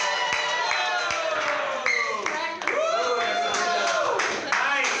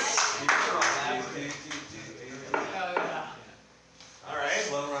 All right.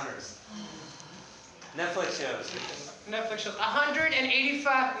 Slow runners. Netflix shows. Netflix shows.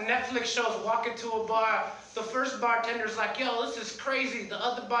 185 Netflix shows walk into a bar. The first bartender's like, yo, this is crazy. The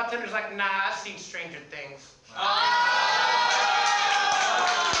other bartender's like, nah, I've seen Stranger Things.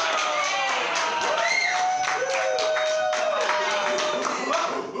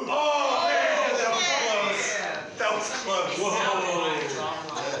 That was close. Whoa.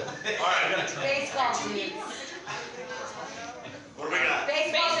 All right. Baseball dudes. What do we got?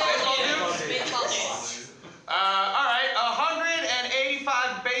 Baseball dudes. Baseball dudes. All right.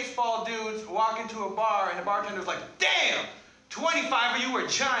 185 baseball dudes walk into a bar and the bartender's like, "Damn, 25 of you are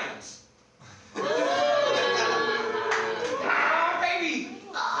giants." Oh, baby.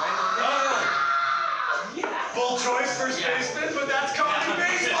 Full choice first baseman, but that's comedy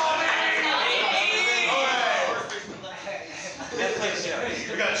baseball, baby. All right. Netflix shows.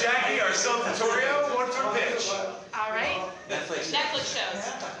 We got Jackie, our son Vittorio. What's our pitch? All right. Netflix shows. Netflix shows.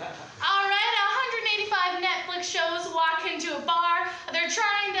 All right, 185 Netflix shows walk into a bar. They're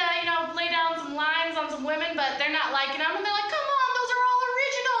trying to, lay down some lines on some women, but they're not liking them. And they're like, come on, those are all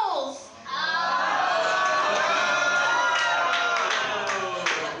originals.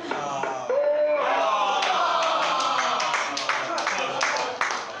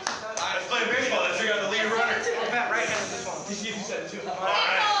 Let's play baseball. Let's figure out the lead runner. Matt, right-handed this one. You said it too.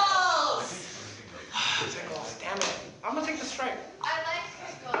 Pickles! Damn it. I'm gonna take the strike. I like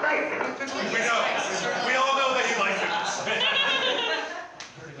pickles. We know. We all know that you like pickles.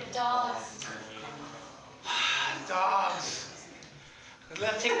 Dogs. Dogs.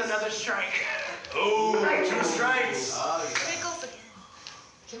 Let's take another strike. Oh, 2 strikes. Pickles again.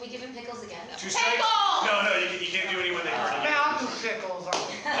 Can we give him pickles again? 2 strikes? Pickles! No, you can't do any when they already. Man, I'll do pickles. Let's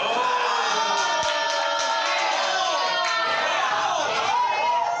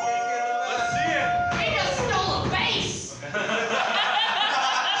see it. We just stole a base.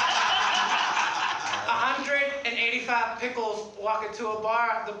 185 pickles walk into a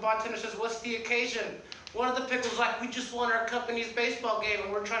bar. The bartender says, what's the occasion? One of the pickles like, we just won our company's baseball game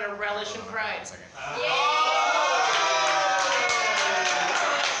and we're trying to relish in pride.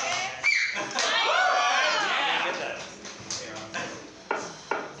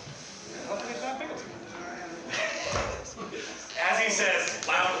 As he says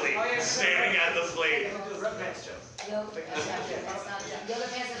loudly, standing at the plate. Yoga pants. That's not yoga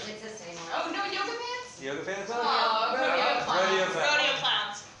pants doesn't exist anymore. Oh, no yoga pants? Yoga fans? Oh, rodeo clowns. Rodeo clowns. Rodeo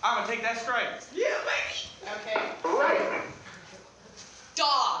clowns. I'm gonna take that strike. Yeah, baby. Okay.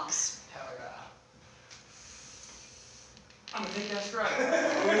 Dogs. I'm gonna take that strike.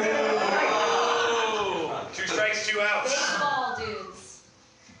 2 strikes, 2 outs. Baseball dudes.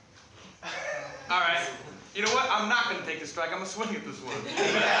 All right. You know what? I'm not gonna take the strike. I'm gonna swing at this one.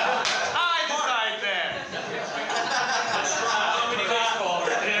 I decide that. Comedy baseball.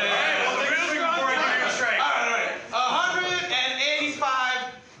 Well, take a swing before I give you a strike. All right.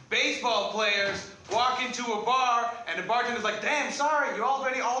 185 baseball players walk into a bar, and the bartender's like, "Damn, sorry, you're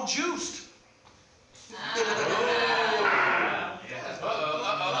already all juiced." All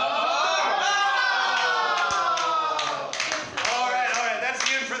right. That's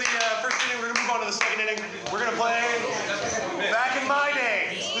the end for the first inning. We're gonna move on to the second inning. We're gonna play Back in My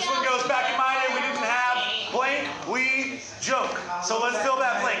Day. This one goes back in my day. We didn't have blank. We joke. So let's fill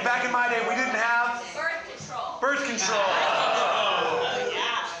that blank. Back in my day, we didn't have Birth control. birth control.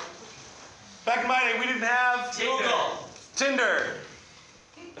 Back in my day, we didn't have Google. Tinder.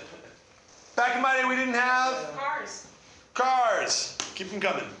 Back in my day, we didn't have Cars. cars. Keep them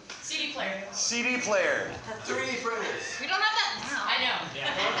coming. CD player. CD player. 3D printers. We don't have that now. I know.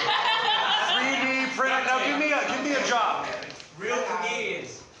 3D printer. Now give me a job. Real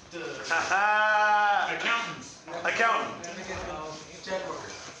comedians. Accountants. Accountant. Check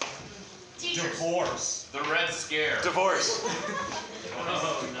workers. Teachers. Divorce. The Red Scare. Divorce.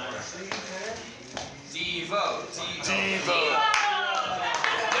 Oh, nice. Devo. Devo.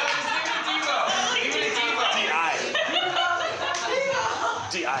 No, just leave it at Devo. Leave it at Devo.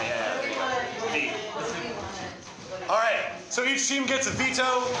 D-I-V. All right. So each team gets a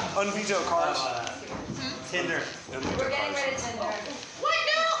veto, unveto cars. Tinder. We're getting rid of Tinder. What?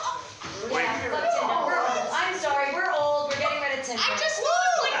 No. Yeah, fuck Tinder. We're old. I'm sorry, we're old. We're getting rid of Tinder. I just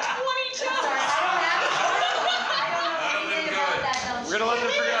lost like 22. I'm sorry, I don't know anything about that dumb We're gonna let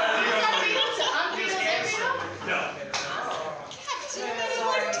them figure out what you guys do. No.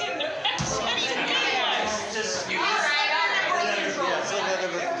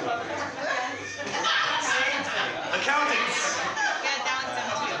 Accountants.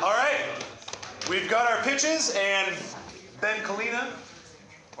 All right. We've got our pitches, and Ben Kalina,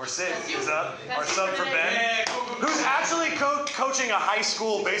 or Sid, is up. Our sub for Ben, who's actually coaching a high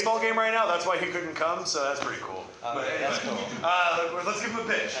school baseball game right now. That's why he couldn't come, so that's pretty cool. That's cool. Let's give him a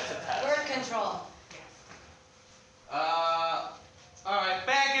pitch. Word control. All right,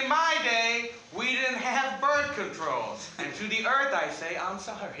 back in my day, we didn't have birth control. And to the earth, I say, I'm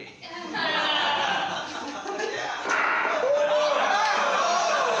sorry. That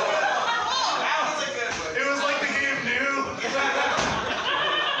was a good one. It was like the game knew.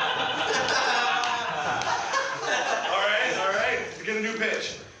 All right. Get a new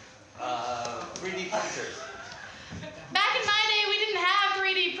pitch. 3D printers. Back in my day, we didn't have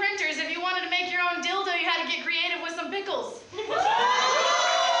 3D printers. If you wanted to make your own dildo, you had to get creative with some pickles.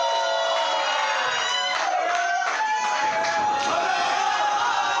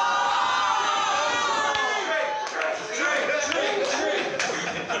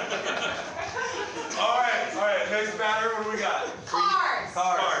 All right. Next batter, what do we got? Cars.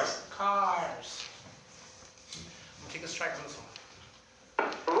 Cars. Cars. I'm gonna take a strike on this one.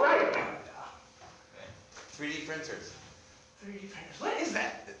 3D printers. 3D printers. What is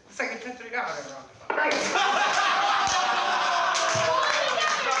that? It's like a printer. Oh, whatever.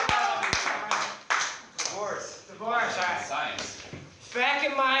 Divorce. Divorce. All right. Science. Back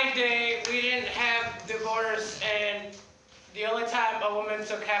in my day, we didn't have divorce, and the only time a woman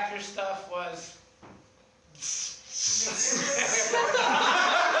took half your stuff was.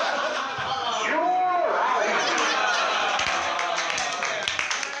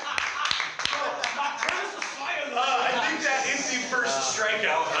 I think that is the first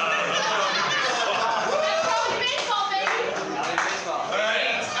strikeout. That's probably baseball, baby. Baseball. All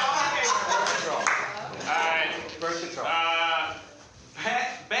right. Birth control.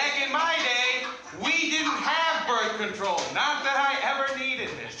 Back in my day, we didn't have birth control. Not that I ever needed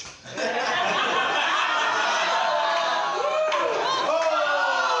it.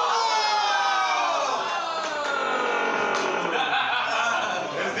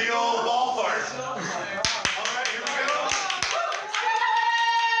 It's the old ball fart. All right, here we go.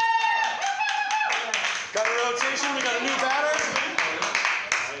 Got a rotation. We got a new batter.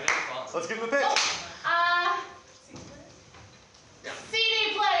 Let's give him a pitch. CD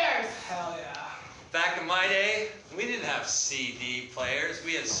players. Hell yeah. Back in my day, we didn't have CD players.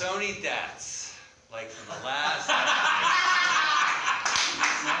 We had Sony DATs, like from the last.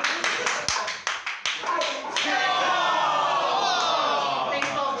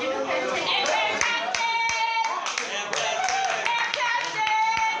 Baseball, give it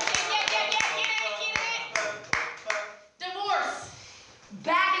Divorce.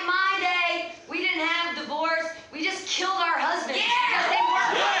 Back in my day, we didn't have divorce. We just killed our husbands because they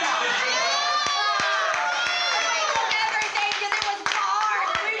weren't. We took everything because it was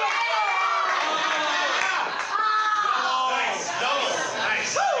cars. We were Nice. Double.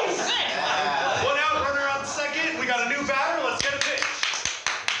 Nice. One out, runner on second. We got a new batter. Let's get a pitch.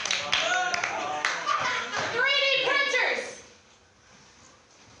 3D printers.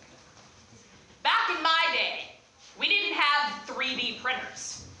 Back in my day, we didn't have 3D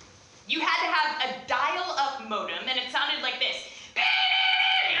printers. You had to have a dial-up modem, and it sounded like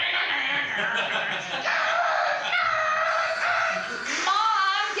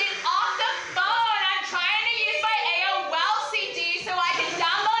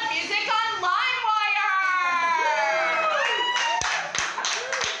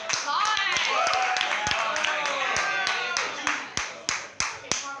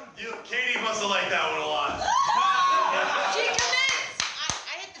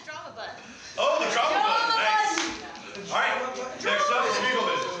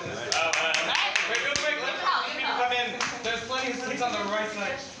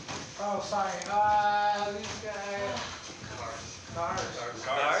sorry. These guys.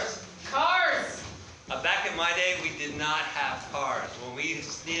 Cars. Back in my day, we did not have cars. When we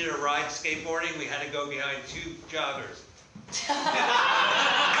needed a ride skateboarding, we had to go behind two joggers.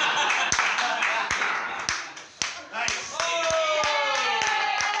 Nice.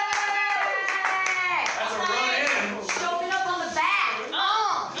 That's a run-in. Showing up on the back.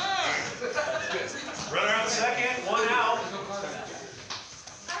 Runner on second, one out.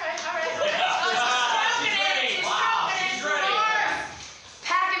 All right.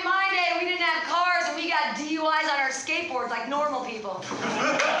 Back in my day, we didn't have cars and we got DUIs on our skateboards like normal people.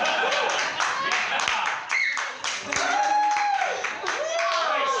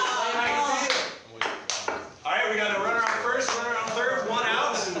 All right, we got a runner on first, runner on third, one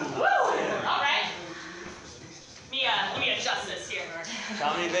out. All right. Let me adjust this here.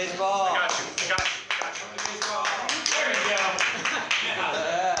 Comedy baseball. I got you. There we go.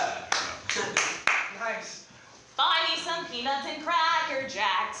 Nice. Buy me some peanuts and Cracker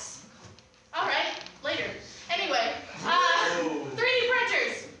Jacks. All right. Later. Anyway, 3D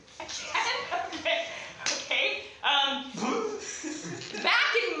printers. Okay.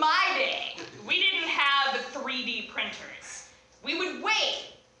 Back in my day, we didn't have 3D printers. We would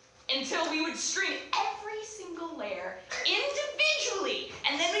wait until we would stream every single layer individually,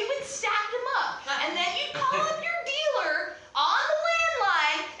 and then we would stack them up. And then you'd call up your dealer on the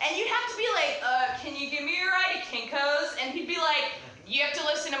landline, and you'd have to be like, can you give me your ride to Kinko's? And he'd be like, you have to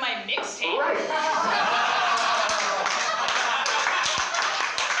listen to my mixtape.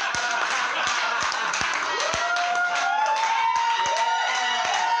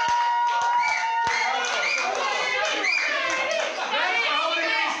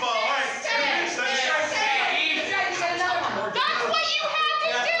 That's what you had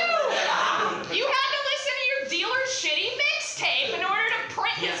to do! You had to listen to your dealer's shitty mixtape in order to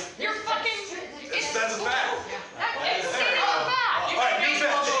print your fucking... That's a fact. It's a fact. All right, new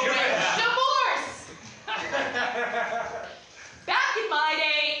fact. Divorce! Back in my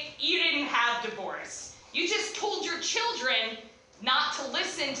day, you didn't have divorce. You just told your children not to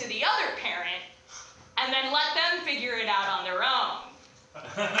listen to the other parent and then let them figure it out on their own.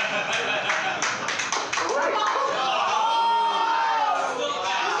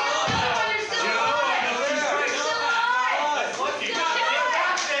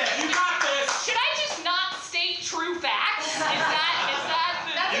 Should I just not state true facts? Is that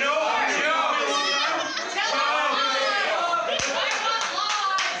the... You know,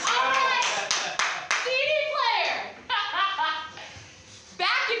 CD player!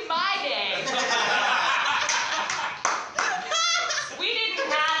 Back in my day, we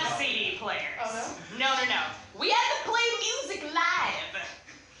didn't have CD players. Oh, no? No. We had to play music live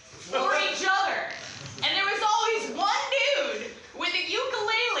for each other. And there was always one dude with a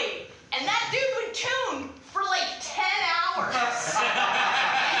ukulele, and that dude would tune for like 10 hours. And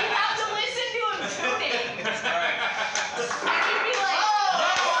you'd have to listen to him tuning. And you'd be like,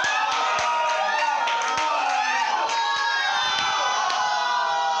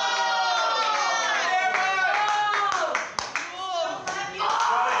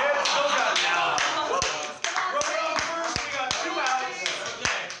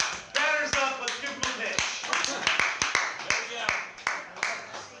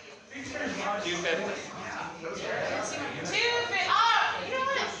 you know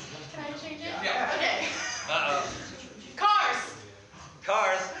what? Can I change it? Yeah. Okay. Cars.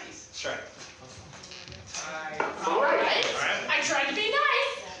 Cars. Strike. All right. I tried to be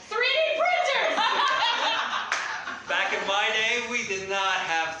nice. 3D printers. Back in my day, we did not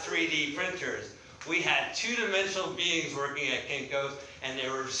have 3D printers. We had two-dimensional beings working at Kinko's, and they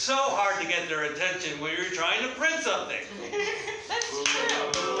were so hard to get their attention when we were trying to print something. That's true.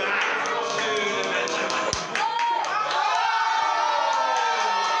 Two-dimensional.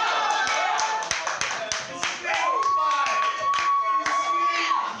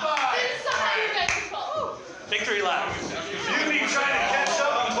 Victory lap. Mutiny trying to catch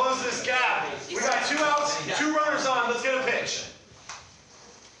up and close this gap. We got 2 outs, 2 runners on. Let's get a pitch.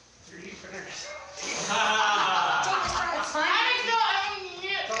 3D printers. It's fine.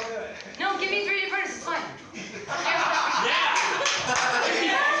 No, give me 3D printers. It's fine.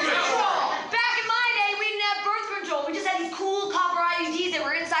 Back in my day, we didn't have birth control. We just had these cool copper IUDs that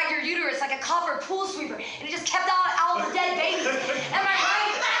were inside your uterus, like a copper pool sweeper, and it just kept out the dead babies. Am I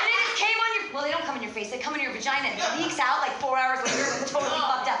right? And it just came on your. Well, they don't come in your face. They come in your vagina, and it leaks out like 4 hours later. And it's totally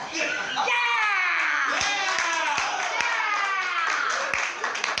fucked up. Yeah!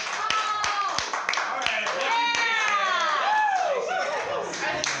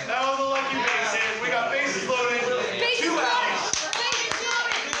 That was a lucky base hit. We got bases loaded. Bases 2 loaded. outs. Bases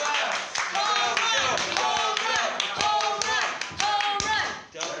loaded.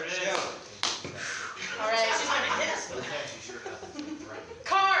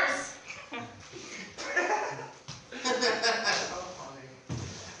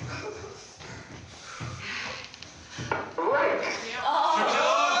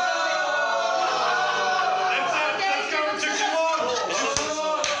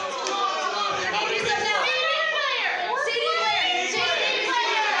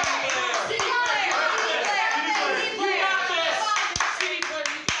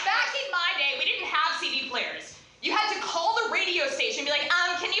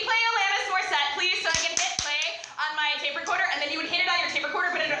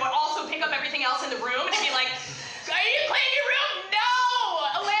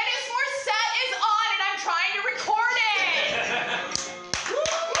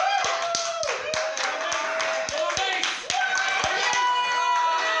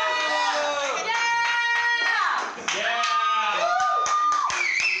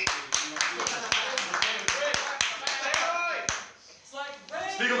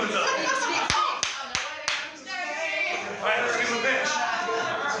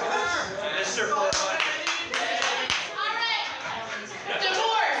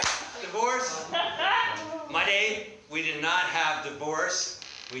 Divorce? My day, we did not have divorce.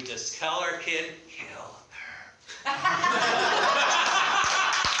 We just tell our kid, kill her.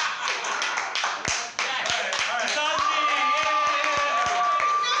 It's on me.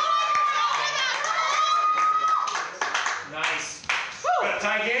 Nice. Got a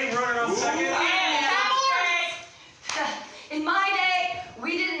tie game, running on second. In my day,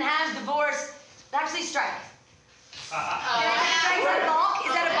 we didn't have divorce. Actually, strike. Is that a balk?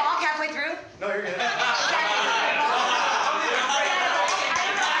 Is that a balk halfway through? No, you're good.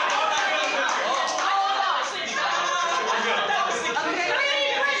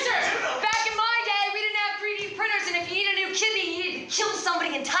 Back in my day, we didn't have 3D printers, and if you need a new kidney, you needed to kill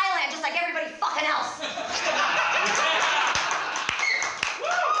somebody in Thailand, just like everybody fucking else.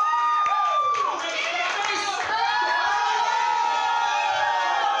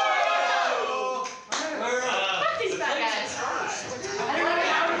 Fuck these bad guys. I don't know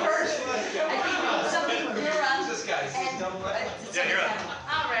how to first. I think something blew up. Yeah, you're up.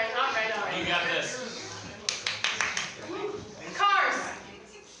 All right. You got this. Cars.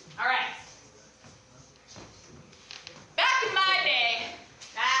 All right. Back in my day,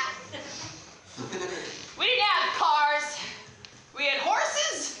 we didn't have cars. We had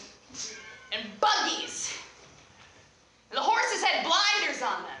horses and buggies. And the horses had blinders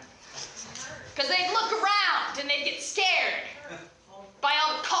on them. Because they'd look around and they'd get scared by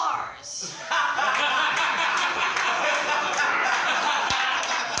all the cars.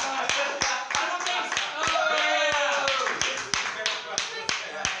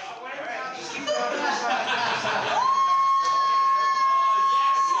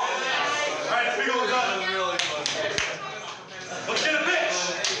 All right, big old done. Let's get a pitch.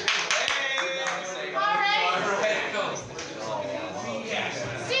 All right.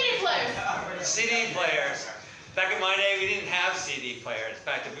 CD players. CD players. Back in my day, we didn't have CD players. In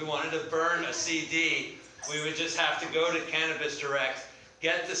fact, if we wanted to burn a CD, we would just have to go to Cannabis Direct,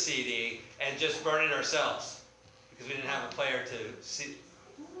 get the CD, and just burn it ourselves. Because we didn't have a player to see.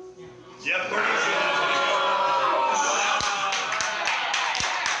 Yep, burning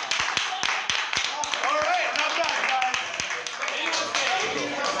All right, not bad, guys.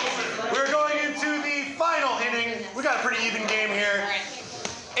 We're going into the final inning. We got a pretty even game here.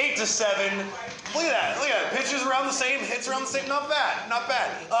 8-7. Look at that. Look at that. Pitches around the same, hits around the same. Not bad. Not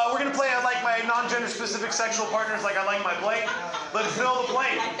bad. We're going to play I like my non-gender specific sexual partners like I like my blank. Let's fill the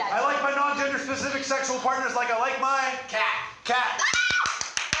blank. I like my non-gender specific sexual partners like I like my cat.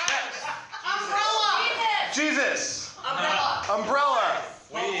 Umbrella. Jesus. Umbrella. Umbrella.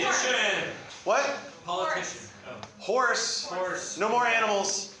 Politician. What? Politician. Horse. Horse. No more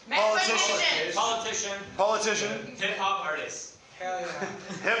animals. Politician. Politician. Politician. Hip hop artist.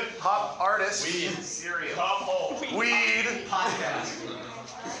 Hip hop artist. Weed. Cereal. Top hole. Weed. Podcast.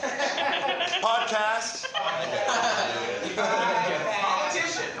 Podcast.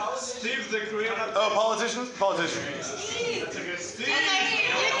 Politician. Steve's the creator. Oh, politician? Politician. That's a good Steve. You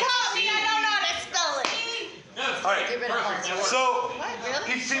caught me, I don't know how to spell it. All right. Perfect. So, What,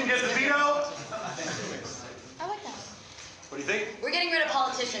 really? each team gets a veto. I like that. What do you think? We're getting rid of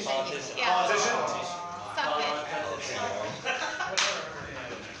politician, baby. Politician? Fuck it.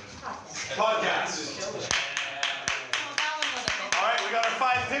 Podcast. All right, we got our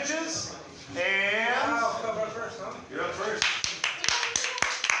 5 pitches. And you're up first.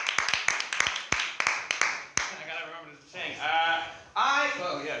 I gotta remember the thing.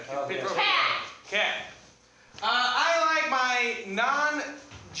 Cat. I like my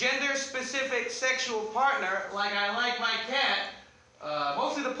non-gender specific sexual partner like I like my cat.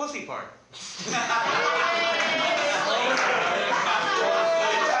 Mostly the pussy part.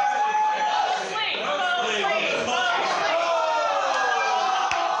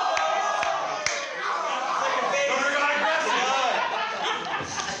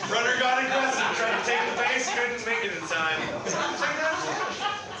 Runner got aggressive, tried to take the base, couldn't make it in time.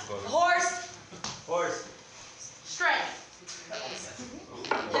 Horse. Horse. Strike.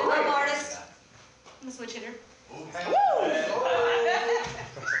 Hip hop artist. I'm a switch hitter. Woo!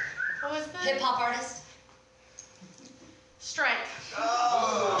 What was that? Hip hop artist. Strike.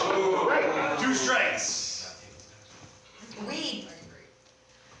 2 strikes. Weed.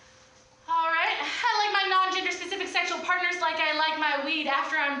 All right. I like my non-gender specific sexual partners like I like my weed.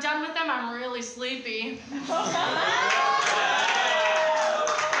 After I'm done with them, I'm really sleepy.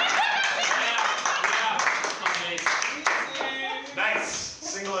 Nice.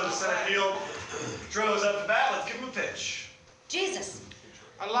 Single into center field. Throws up the bat. Let's give him a pitch. Jesus.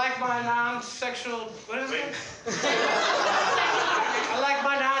 I like my non-sexual, what is it? I like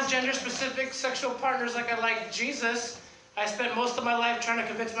my non-gender specific sexual partners like I like Jesus. I spent most of my life trying to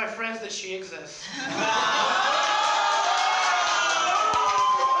convince my friends that she exists.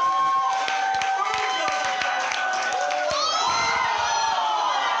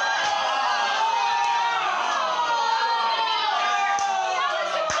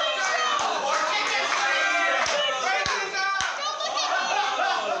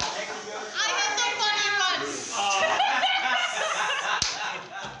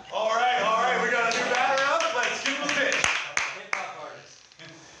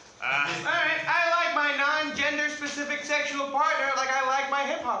 Sexual partner like I like my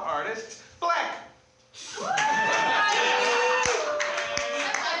hip-hop artists, black.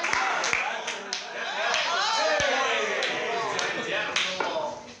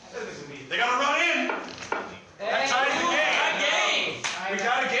 They gotta run in. That's time the game. We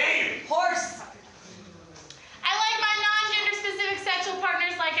got a game. Horse. I like my non-gender specific sexual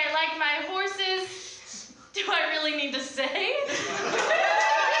partners like I like my horses. Do I really need to say?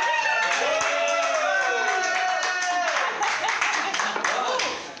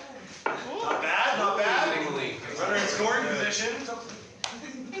 Scoring position.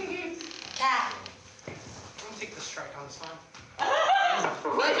 Cat. I'm gonna take the strike on this one.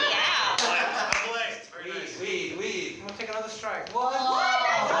 Good, yeah. Very nice. Weed. I'm gonna take another strike. What?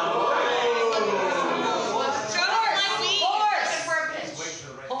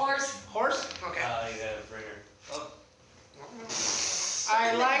 Horse? Okay. You got a bringer.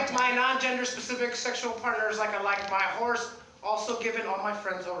 I like my non-gender specific sexual partners like I like my horse, also giving all my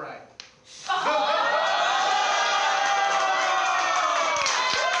friends a ride.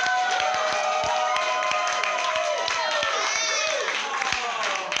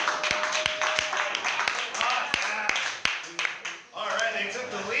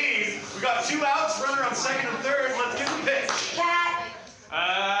 We got 2 outs, runner on second and third. Let's get the pitch. Cat.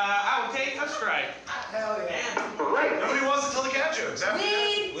 I will take a strike. Hell yeah. Nobody wants to tell the cat jokes.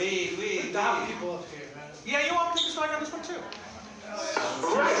 Weed. Stop people up here, man. Yeah, you want to take a strike on this one too?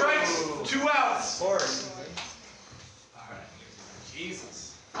 4 strikes, 2 outs. Horse.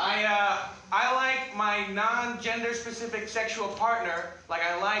 Jesus. I like my non-gender specific sexual partner like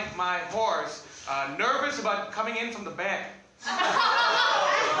I like my horse. Nervous about coming in from the back.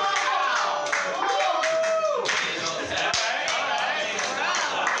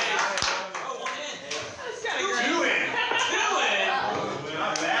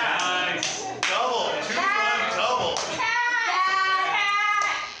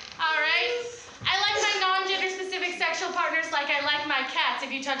 If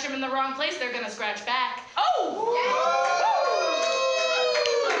you touch them in the wrong place, they're gonna scratch back. Oh! Yeah.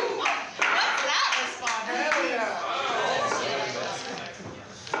 What's that response? Hell yeah.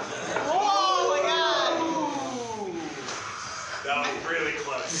 Oh my god. That was really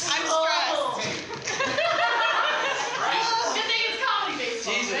close. I'm stressed. Good thing it's comedy based.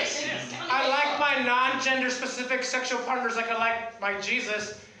 Jesus. I like my non-gender specific sexual partners like I like my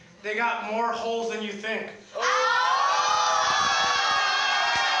Jesus. They got more holes than you think.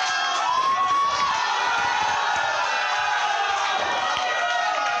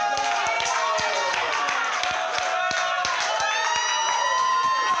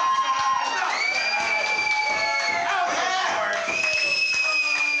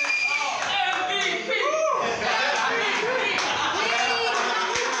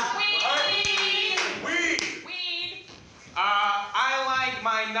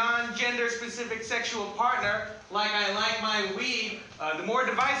 Specific sexual partner like I like my weed. The more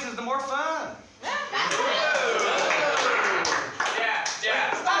devices, the more fun.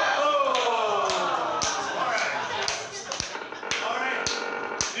 Yeah. All right.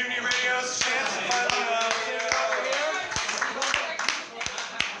 MutinyRadio's chance to finally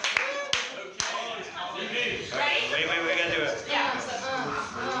Wait, we gotta do it. Yeah.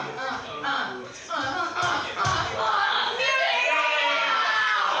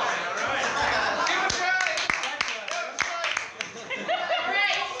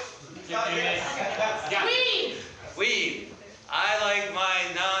 Weed. I like my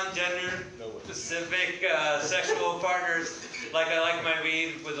non-gender specific sexual partners like I like my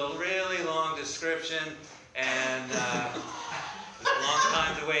weed with a really long description and there's a long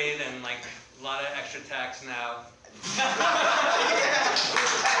time to wait and like a lot of extra tax now.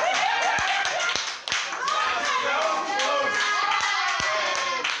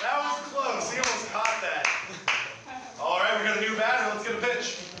 That was close. He almost caught that. All right, we got a new batter. Let's get a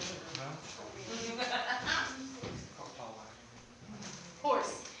pitch.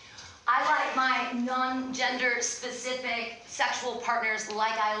 Horse. I like my non-gender specific sexual partners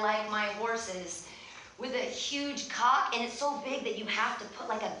like I like my horses. with a huge cock, and it's so big that you have to put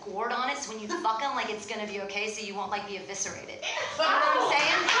like a gourd on it, so when you fuck him, like it's gonna be okay, so you won't like be eviscerated. You know what I'm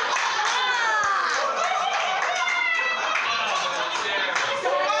saying?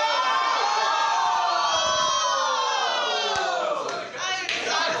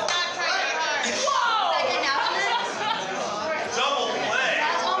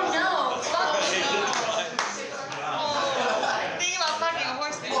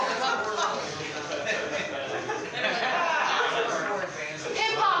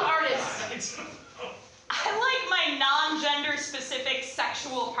 Specific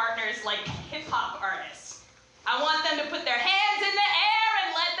sexual partners like hip-hop artists. I want them to put their hands in the air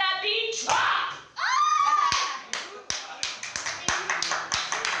and let that beat drop!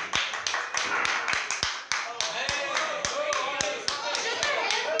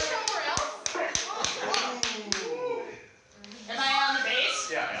 Am I on the bass?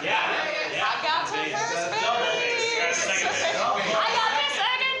 Yeah. I got to first base. I got to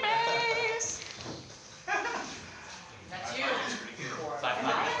second base. That's you.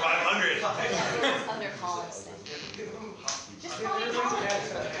 500. It's under Collins thing. Just call me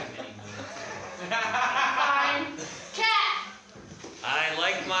Fine. Cat. I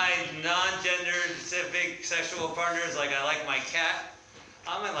like my non-gender specific sexual partners like I like my cat.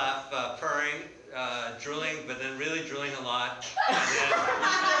 On my lap, purring, drooling, but then really drooling a lot. And then,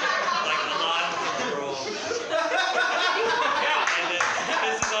 like a lot of drool. And then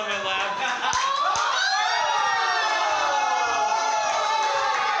this is on my lap.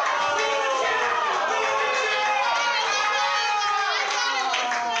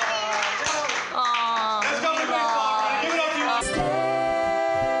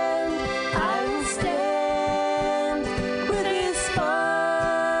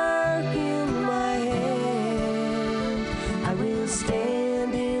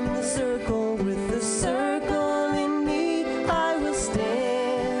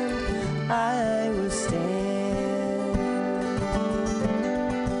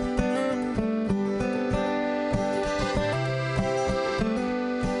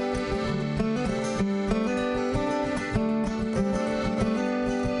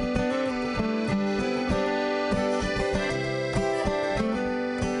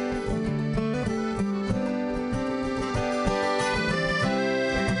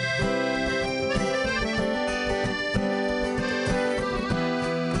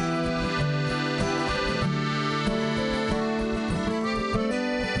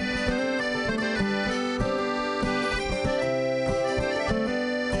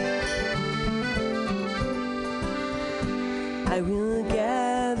 I will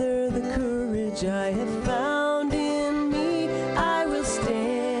gather the courage I have found in me. I will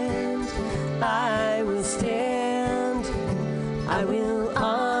stand, I will stand. I will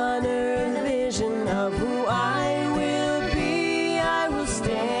honor the vision of who I will be. I will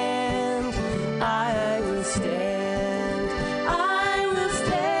stand, I will stand. I will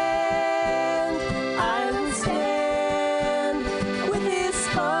stand, I will stand with this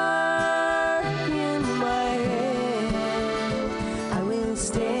spark in my head. I will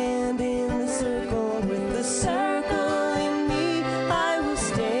stand in the circle with the circle in me. I will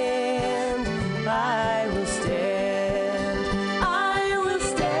stand, I will stand. I will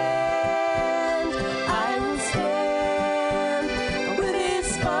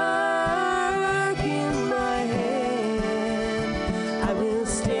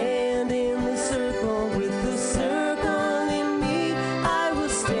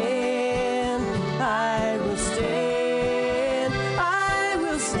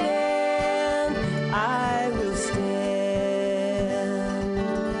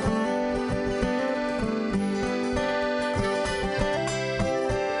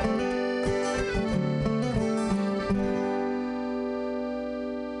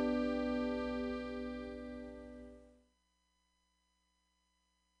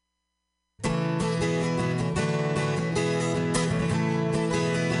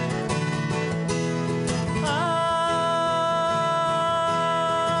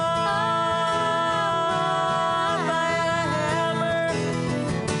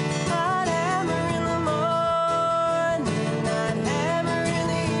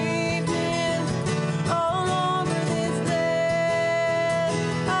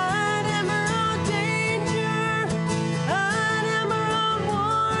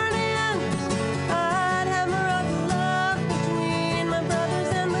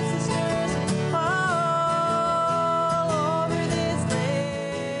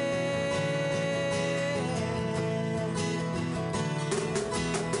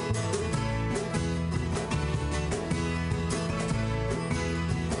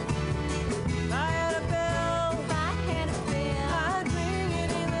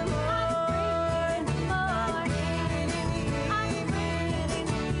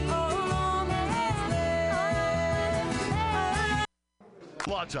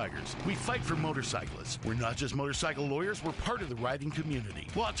Law Tigers. We fight for motorcyclists. We're not just motorcycle lawyers, we're part of the riding community.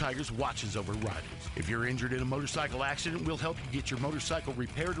 Law Tigers watches over riders. If you're injured in a motorcycle accident, we'll help you get your motorcycle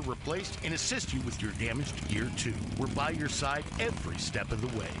repaired or replaced and assist you with your damaged gear too. We're by your side every step of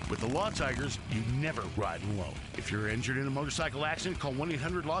the way. With the Law Tigers, you never ride alone. If you're injured in a motorcycle accident, call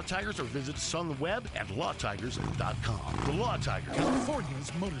 1-800-LAW-TIGERS or visit us on the web at lawtigers.com. The Law Tigers,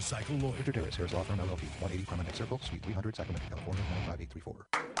 California's motorcycle lawyer. Victor Terrace, Harris Law Firm, LLP, 180 Promenade Circle, Suite 300, Sacramento, California, 95834.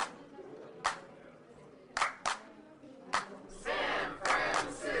 San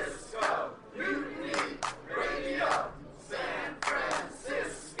Francisco Mutiny Radio. San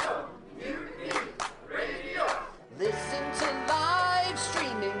Francisco Mutiny Radio. Listen to live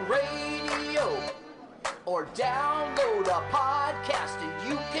streaming radio or download a podcast and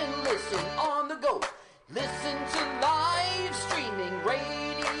you can listen on the go. Listen to live streaming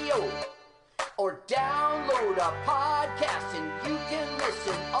radio or download a podcast and you can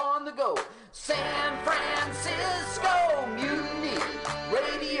listen on the go. San Francisco Mutiny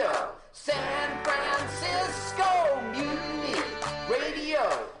Radio. San Francisco Mutiny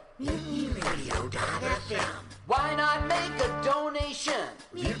Radio. MutinyRadio.fm. Why not make a donation?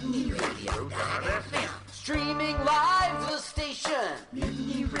 MutinyRadio.fm. Streaming live the station.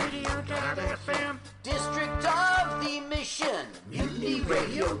 MutinyRadio.fm. District of the Mission.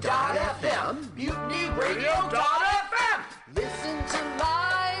 MutinyRadio.fm. MutinyRadio.fm. Listen to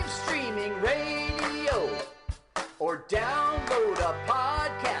live streaming radio or download a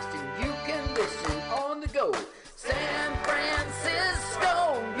podcast and you can listen on the go. San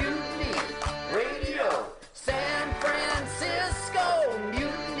Francisco Mutiny Radio. San Francisco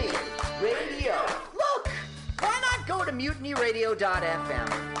Mutiny Radio. Look, why not go to MutinyRadio.fm?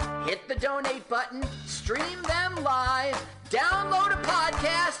 Hit the donate button, stream them live, download a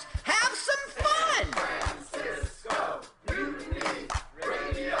podcast, have some fun! Francisco Mutiny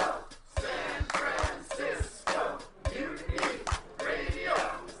Radio. San Francisco Mutiny Radio.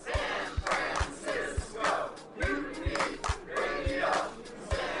 San Francisco Mutiny Radio.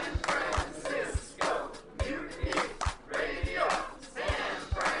 San Francisco Mutiny Radio. San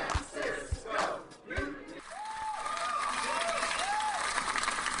Francisco Mutiny.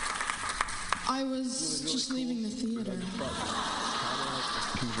 I was just leaving the theater.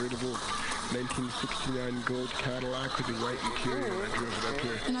 Convertible 1969 gold Cadillac with the white interior. I drove it up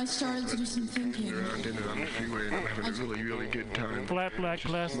here. And I started to do some thinking. Around in it on the freeway, and I'm having a really, really good time. Flat black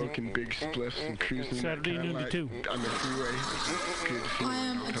classic. Smoking big spliffs and cruising Saturday noon to 2 on the freeway. Good to see I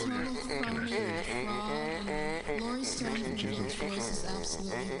am a you. total fraud. Laurie Stone's voice is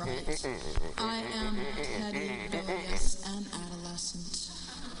absolutely right. I am Teddy, rebellious, and adolescent.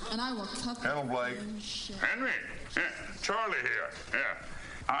 And I will cut the Hello, Blake. Henry. Yeah, Charlie here. Yeah.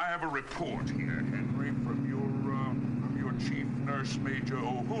 I have a report here, Henry, from your chief nurse, Major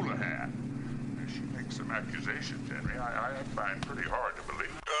O'Houlihan. She makes some accusations, Henry, I find pretty hard to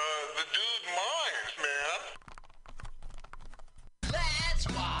believe. The dude minds, man. Let's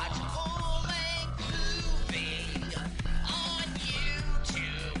watch a full-length movie on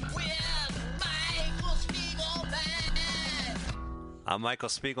YouTube with Michael Spiegelman. I'm Michael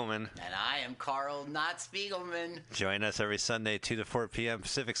Spiegelman. And I am Carl Not Spiegelman. Join us every Sunday, 2 to 4 p.m.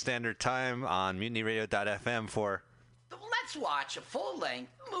 Pacific Standard Time on MutinyRadio.fm for Let's watch a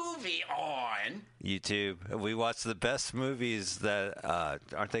full-length movie on YouTube. We watch the best movies that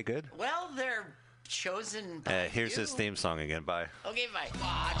aren't they good? Well, they're chosen by Here's his theme song again. Bye. Okay, bye.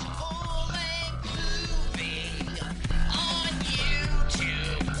 Watch a full-length movie on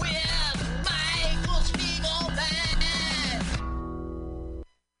YouTube with Michael Spiegelman.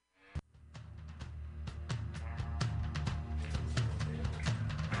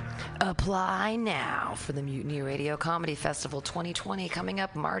 Apply now for the Mutiny Radio Comedy Festival 2020 coming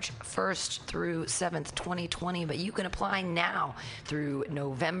up March 1st through 7th, 2020. But you can apply now through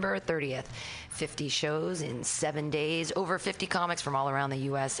November 30th. 50 shows in 7 days, over 50 comics from all around the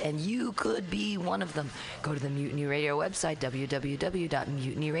U.S., and you could be one of them. Go to the Mutiny Radio website,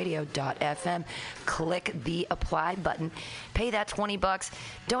 www.mutinyradio.fm. Click the apply button. Pay that $20.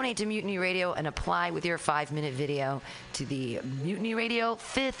 Donate to Mutiny Radio and apply with your 5-minute video to the Mutiny Radio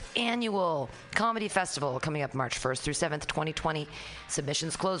 5th Annual Comedy Festival coming up March 1st through 7th, 2020.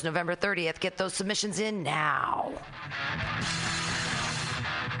 Submissions close November 30th. Get those submissions in now.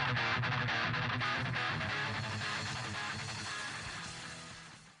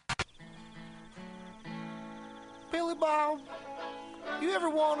 Billy Bob, you ever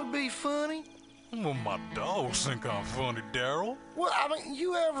want to be funny? Well, my dogs think I'm funny, Daryl. Well, I mean,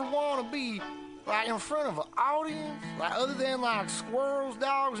 you ever want to be Like in front of an audience? Like other than like squirrels,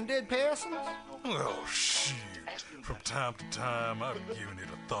 dogs, and dead peasants? Oh, shit. From time to time, I've given it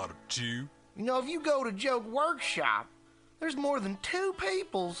a thought or two. You know, if you go to Joke Workshop, there's more than 2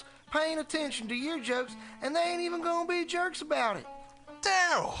 peoples paying attention to your jokes, and they ain't even gonna be jerks about it.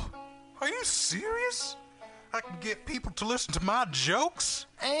 Daryl, are you serious? I can get people to listen to my jokes?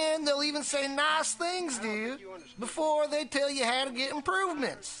 And they'll even say nice things to you before they tell you how to get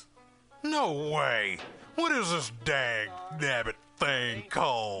improvements. No way. What is this dag-nabbit thing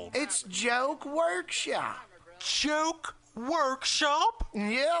called? It's Joke Workshop. Joke Workshop?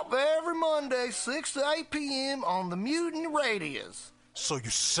 Yep, every Monday, 6 to 8 p.m. on the Mutiny Radios. So you're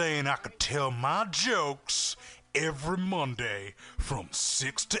saying I could tell my jokes every Monday from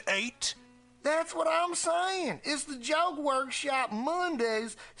 6 to 8? That's what I'm saying. It's the Joke Workshop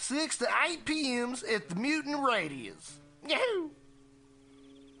Mondays, 6 to 8 p.m. at the Mutiny Radios. Yahoo!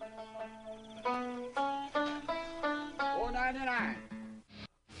 $4.99.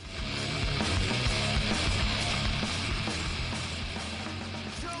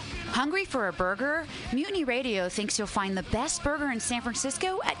 Hungry for a burger? Mutiny Radio thinks you'll find the best burger in San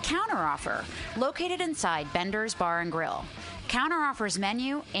Francisco at Counteroffer, located inside Bender's Bar and Grill. Counteroffer's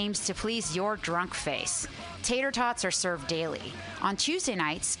menu aims to please your drunk face. Tater tots are served daily. On Tuesday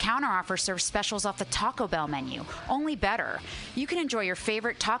nights, Counteroffer serves specials off the Taco Bell menu, only better. You can enjoy your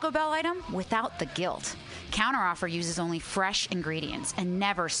favorite Taco Bell item without the guilt. Counteroffer uses only fresh ingredients and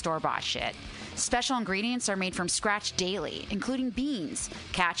never store-bought shit. Special ingredients are made from scratch daily, including beans,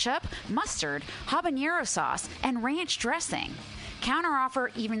 ketchup, mustard, habanero sauce, and ranch dressing.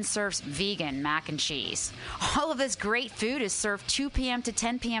 Counteroffer even serves vegan mac and cheese. All of this great food is served 2 p.m. to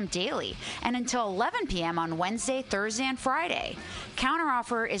 10 p.m. daily and until 11 p.m. on Wednesday, Thursday, and Friday.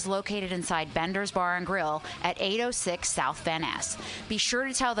 Counteroffer is located inside Bender's Bar and Grill at 806 South Van Ness. Be sure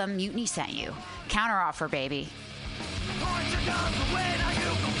to tell them Mutiny sent you. Counteroffer, baby.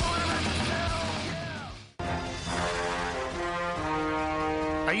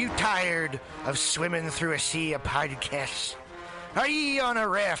 Are you tired of swimming through a sea of podcasts? Are ye on a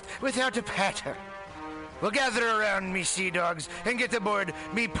raft without a paddle? Well, gather around me, sea dogs, and get aboard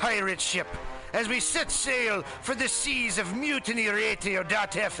me pirate ship as we set sail for the seas of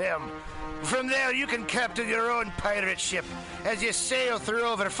MutinyRadio.fm. From there, you can captain your own pirate ship as you sail through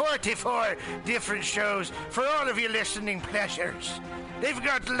over 44 different shows for all of your listening pleasures. They've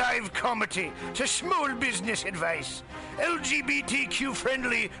got live comedy to small business advice, LGBTQ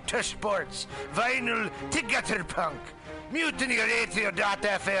friendly to sports, vinyl to gutter punk.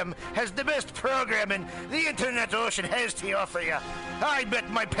 MutinyRadio.fm has the best programming the internet ocean has to offer you. I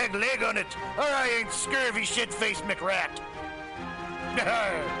bet my peg leg on it, or I ain't scurvy shit-faced McRat.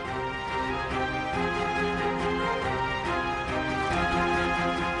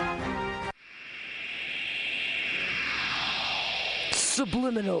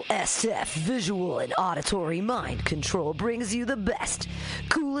 Subliminal SF visual and auditory mind control brings you the best,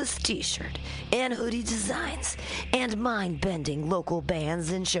 coolest t-shirt and hoodie designs and mind-bending local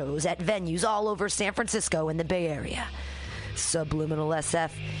bands and shows at venues all over San Francisco and the Bay Area. Subliminal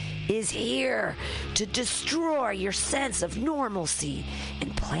SF is here to destroy your sense of normalcy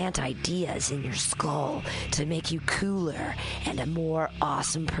and plant ideas in your skull to make you cooler and a more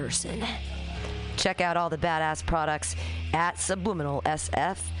awesome person. Check out all the badass products at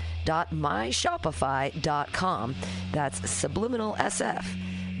subliminalsf.myshopify.com. That's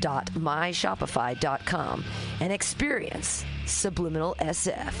subliminalsf.myshopify.com and experience Subliminal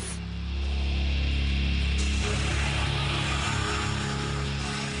SF.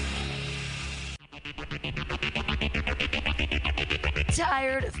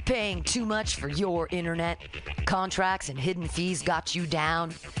 Tired of paying too much for your internet? Contracts and hidden fees got you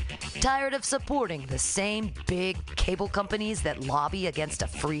down? Tired of supporting the same big cable companies that lobby against a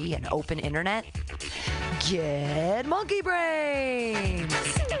free and open internet? Get Monkey Brains!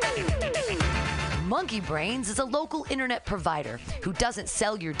 Monkey Brains is a local internet provider who doesn't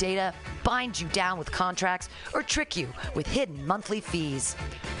sell your data, bind you down with contracts, or trick you with hidden monthly fees.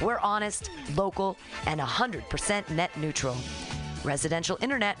 We're honest, local, and 100% net neutral. Residential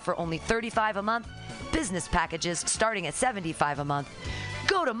internet for only $35 a month, business packages starting at $75 a month.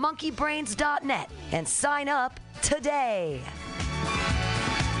 Go to monkeybrains.net and sign up today.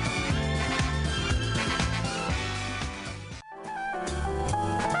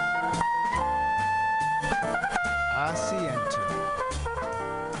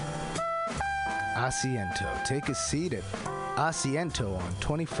 Asiento. Take a seat at Asiento on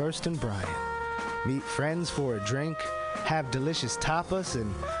 21st and Bryant. Meet friends for a drink, have delicious tapas,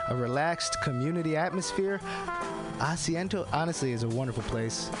 and a relaxed community atmosphere. Asiento honestly is a wonderful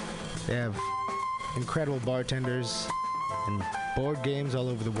place. They have incredible bartenders, and board games all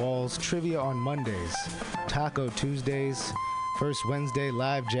over the walls, trivia on Mondays, Taco Tuesdays, First Wednesday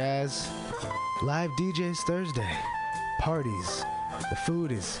live jazz, live DJs Thursday, parties. The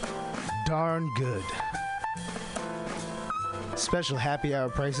food is darn good. Special happy hour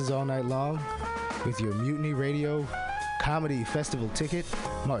prices all night long with your Mutiny Radio Comedy Festival ticket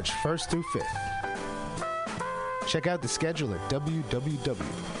March 1st through 5th. Check out the schedule at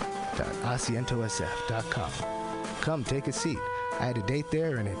www.asientosf.com. Come take a seat. I had a date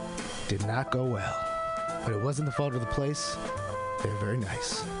there and it did not go well. But it wasn't the fault of the place. They're very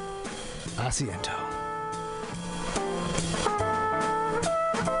nice. Asiento.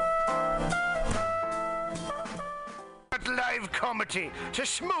 Live comedy to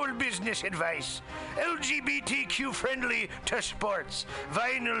small business advice, LGBTQ friendly to sports,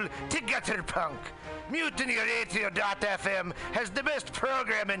 vinyl to gutter punk. MutinyRadio.fm has the best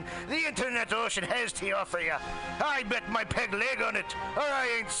programming the internet ocean has to offer you. I bet my peg leg on it, or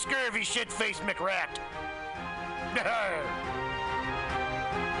I ain't scurvy shit-faced McRat.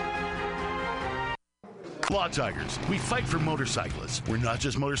 Law Tigers, we fight for motorcyclists. We're not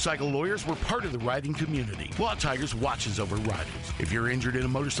just motorcycle lawyers, we're part of the riding community. Law Tigers watches over riders. If you're injured in a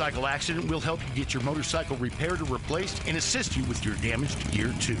motorcycle accident, we'll help you get your motorcycle repaired or replaced and assist you with your damaged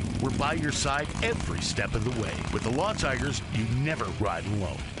gear too. We're by your side every step of the way. With the Law Tigers, you never ride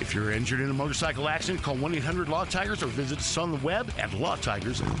alone. If you're injured in a motorcycle accident, call 1-800-LAW-TIGERS or visit us on the web at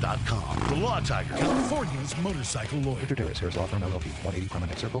lawtigers.com. The Law Tigers, California's motorcycle lawyer. Mr. Terrace, Harris Law Firm, LLP, 180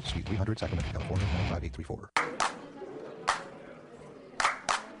 Promenade Circle, Suite 300, Sacramento, California, 95834.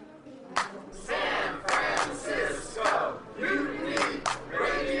 San Francisco, Mutiny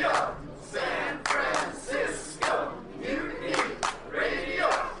Radio. San Francisco, Mutiny Radio.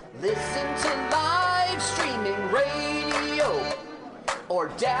 Listen to live streaming radio or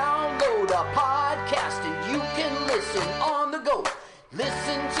download a podcast and you can listen on the go.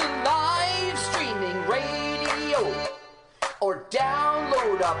 Listen to live streaming radio or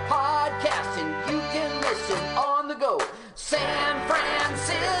download a podcast and you can listen on the go. San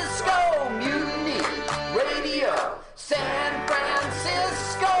Francisco Mutiny Radio. San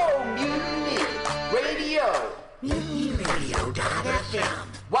Francisco Mutiny Radio. MutinyRadio.fm.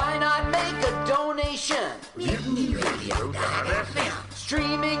 Why not make a donation? MutinyRadio.fm.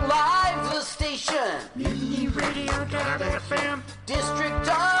 Streaming live the station. MutinyRadio.fm. District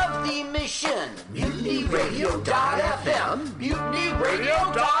of the Mission. MutinyRadio.fm.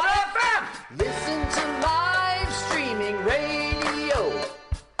 MutinyRadio.fm. Listen to live streaming radio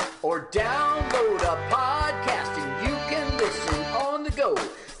or download a podcast and you can listen on the go.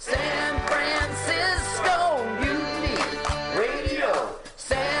 San Francisco Mutiny Radio.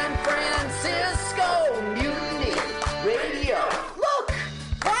 San Francisco Mutiny Radio. Look,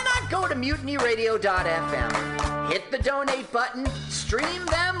 why not go to MutinyRadio.fm? Hit the donate button, stream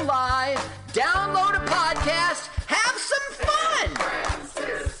them live, download a podcast, have some fun!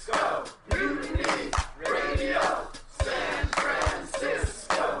 Francisco, Mutiny Radio. San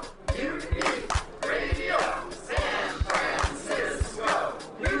Francisco, Mutiny Radio. San Francisco,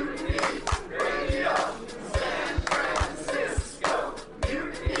 Mutiny Radio. San Francisco,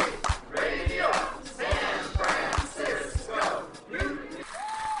 Mutiny Radio. San Francisco, Mutiny.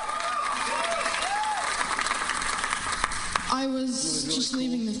 I was just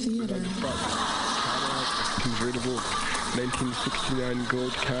leaving the theater. Convertible 1969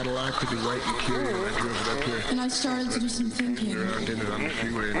 gold Cadillac with the white interior. I drove it up here. And I started to do some thinking. Around in it on the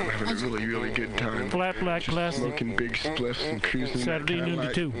freeway and I'm having a really, really good time. Flat black plastic. Smoking big spliffs and cruising Saturday noon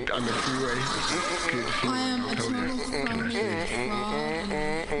to 2. on the freeway. Good to see I am a you. total phony, fraud,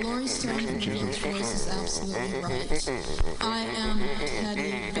 and Laurie Stone's voice is absolutely right. I am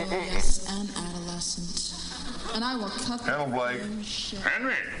petty, rebellious, and adolescent. And I will cut Hello, Blake. shit.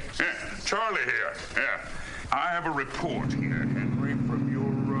 Henry, Charlie here. Yeah, I have a report here, Henry, from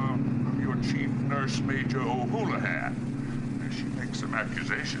your chief nurse, Major O'Houlihan. She makes some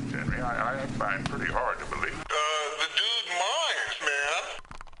accusations, Henry. I find pretty hard to believe. The dude minds, man.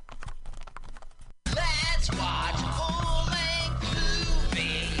 Let's watch a full-length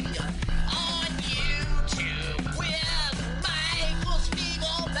movie on YouTube with Michael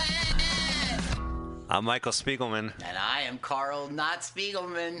Spiegelman. I'm Michael Spiegelman. And I am Carl Not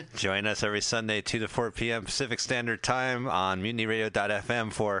Spiegelman. Join us every Sunday, 2 to 4 p.m. Pacific Standard Time on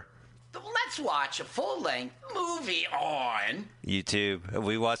MutinyRadio.fm for Let's watch a full-length movie on YouTube.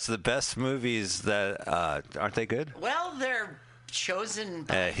 We watch the best movies that aren't they good? Well, they're chosen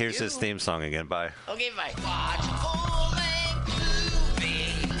by Here's you. his theme song again. Bye. Okay, bye. Watch a full-length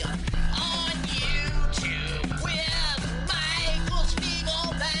movie on YouTube with Michael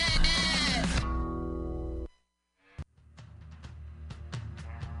Spiegelman.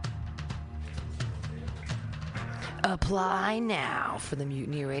 Apply now for the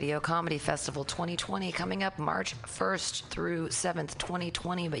Mutiny Radio Comedy Festival 2020 coming up March 1st through 7th,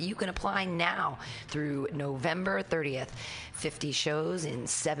 2020. But you can apply now through November 30th. 50 shows in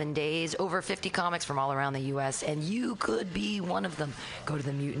 7 days, over 50 comics from all around the U.S., and you could be one of them. Go to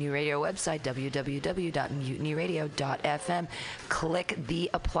the Mutiny Radio website, www.mutinyradio.fm. Click the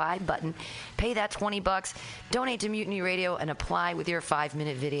apply button. Pay that $20. Donate to Mutiny Radio and apply with your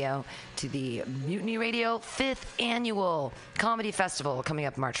 5-minute video to the Mutiny Radio 5th Annual Comedy Festival coming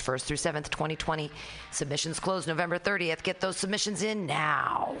up March 1st through 7th, 2020. Submissions close November 30th. Get those submissions in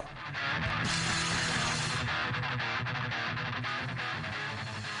now.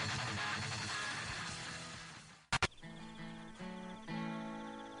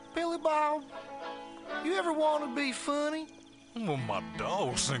 Billy Bob, you ever want to be funny? Well, my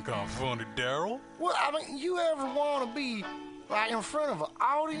dogs think I'm funny, Daryl. Well, I mean, you ever want to be, like, in front of an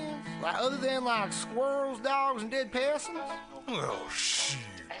audience? Like, other than, like, squirrels, dogs, and dead peasants? Oh, shit.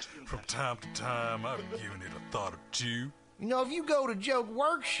 From time to time, I've given it a thought or two. You know, if you go to Joke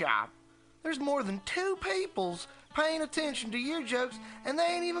Workshop, there's more than 2 peoples paying attention to your jokes, and they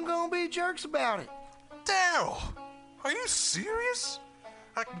ain't even gonna be jerks about it. Daryl, are you serious?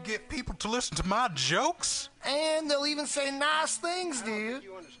 I can get people to listen to my jokes? And they'll even say nice things to you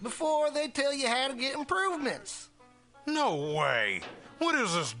before they tell you how to get improvements. No way. What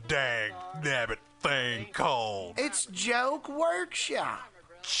is this dag-nabbit thing called? It's Joke Workshop.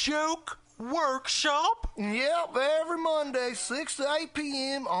 Joke Workshop? Yep, every Monday, 6 to 8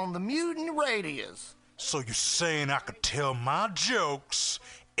 p.m. on the Mutiny Radios. So you're saying I could tell my jokes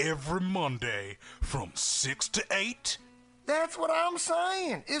every Monday from 6 to 8? That's what I'm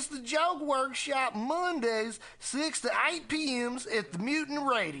saying. It's the Joke Workshop Mondays, 6 to 8 p.m.s at the Mutiny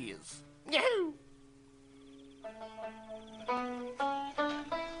Radios. Yahoo!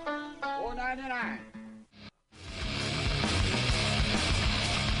 $4.99.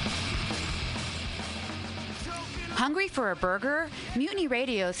 Hungry for a burger? Mutiny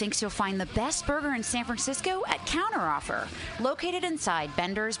Radio thinks you'll find the best burger in San Francisco at Counteroffer, located inside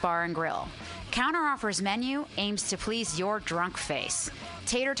Bender's Bar and Grill. Counteroffer's menu aims to please your drunk face.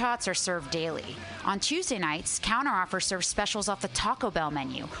 Tater tots are served daily. On Tuesday nights, Counteroffer serves specials off the Taco Bell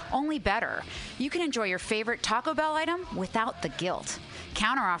menu, only better. You can enjoy your favorite Taco Bell item without the guilt.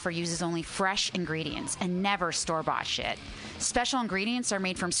 Counteroffer uses only fresh ingredients and never store-bought shit. Special ingredients are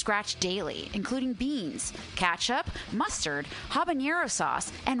made from scratch daily, including beans, ketchup, mustard, habanero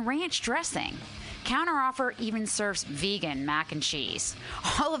sauce, and ranch dressing. Counteroffer even serves vegan mac and cheese.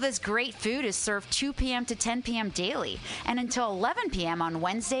 All of this great food is served 2 p.m. to 10 p.m. daily and until 11 p.m. on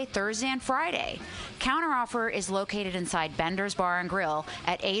Wednesday, Thursday, and Friday. Counteroffer is located inside Bender's Bar and Grill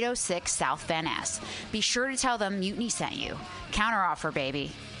at 806 South Van Ness. Be sure to tell them Mutiny sent you. Counteroffer,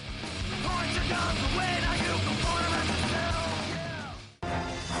 baby.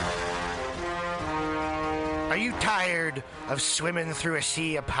 Are you tired of swimming through a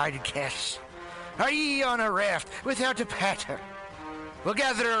sea of podcasts? Are ye on a raft without a paddle? Well,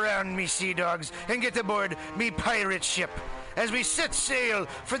 gather around me, sea dogs, and get aboard me pirate ship as we set sail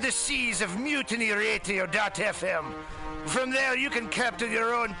for the seas of MutinyRadio.fm. From there, you can captain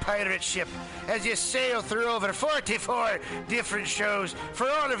your own pirate ship as you sail through over 44 different shows for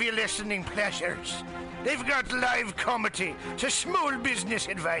all of your listening pleasures. They've got live comedy to small business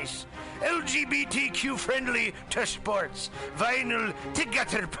advice, LGBTQ friendly to sports, vinyl to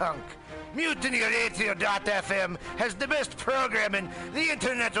gutter punk. MutinyRadio.fm has the best programming the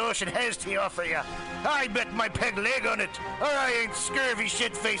internet ocean has to offer you. I bet my peg leg on it, or I ain't scurvy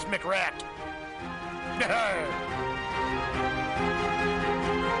shit-faced McRat.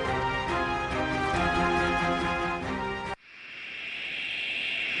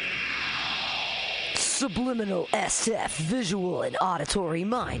 Subliminal SF visual and auditory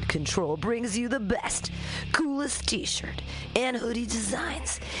mind control brings you the best, coolest t-shirt and hoodie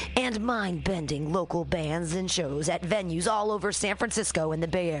designs and mind-bending local bands and shows at venues all over San Francisco and the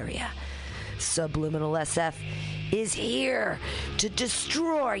Bay Area. Subliminal SF is here to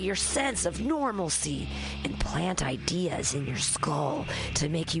destroy your sense of normalcy and plant ideas in your skull to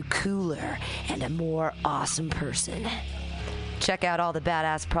make you cooler and a more awesome person. Check out all the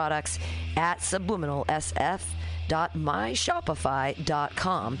badass products at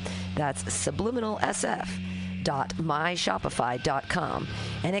subliminalsf.myshopify.com. That's subliminalsf.myshopify.com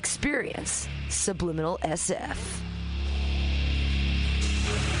and experience Subliminal SF.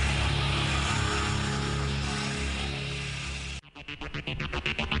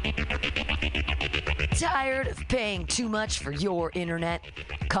 Tired of paying too much for your internet?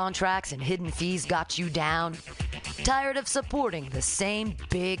 Contracts and hidden fees got you down? Tired of supporting the same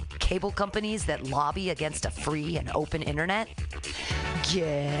big cable companies that lobby against a free and open internet?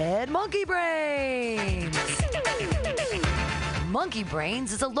 Get Monkey Brains! Monkey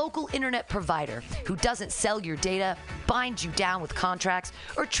Brains is a local internet provider who doesn't sell your data, bind you down with contracts,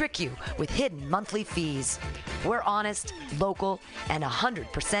 or trick you with hidden monthly fees. We're honest, local, and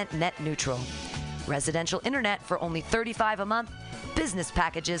 100% net neutral. Residential internet for only $35 a month, business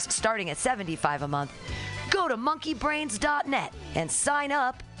packages starting at $75 a month. Go to monkeybrains.net and sign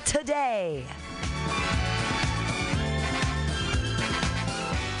up today.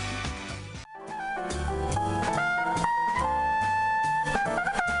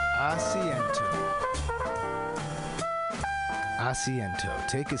 Asiento.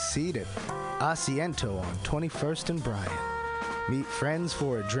 Take a seat at Asiento on 21st and Bryant. Meet friends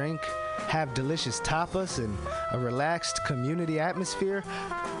for a drink, have delicious tapas, and a relaxed community atmosphere.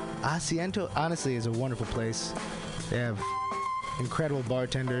 Asiento, honestly, is a wonderful place. They have incredible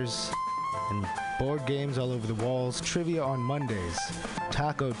bartenders and board games all over the walls, trivia on Mondays,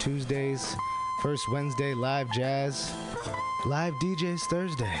 Taco Tuesdays, First Wednesday live jazz, live DJs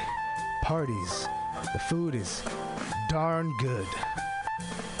Thursday, parties. The food is darn good.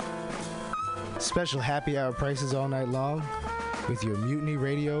 Special happy hour prices all night long with your Mutiny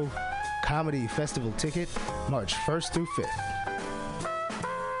Radio Comedy Festival ticket, March 1st through 5th.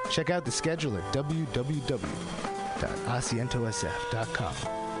 Check out the schedule at www.asientosf.com.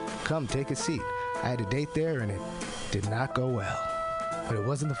 Come take a seat. I had a date there and it did not go well. But it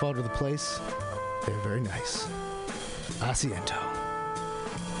wasn't the fault of the place. They're very nice. Asiento.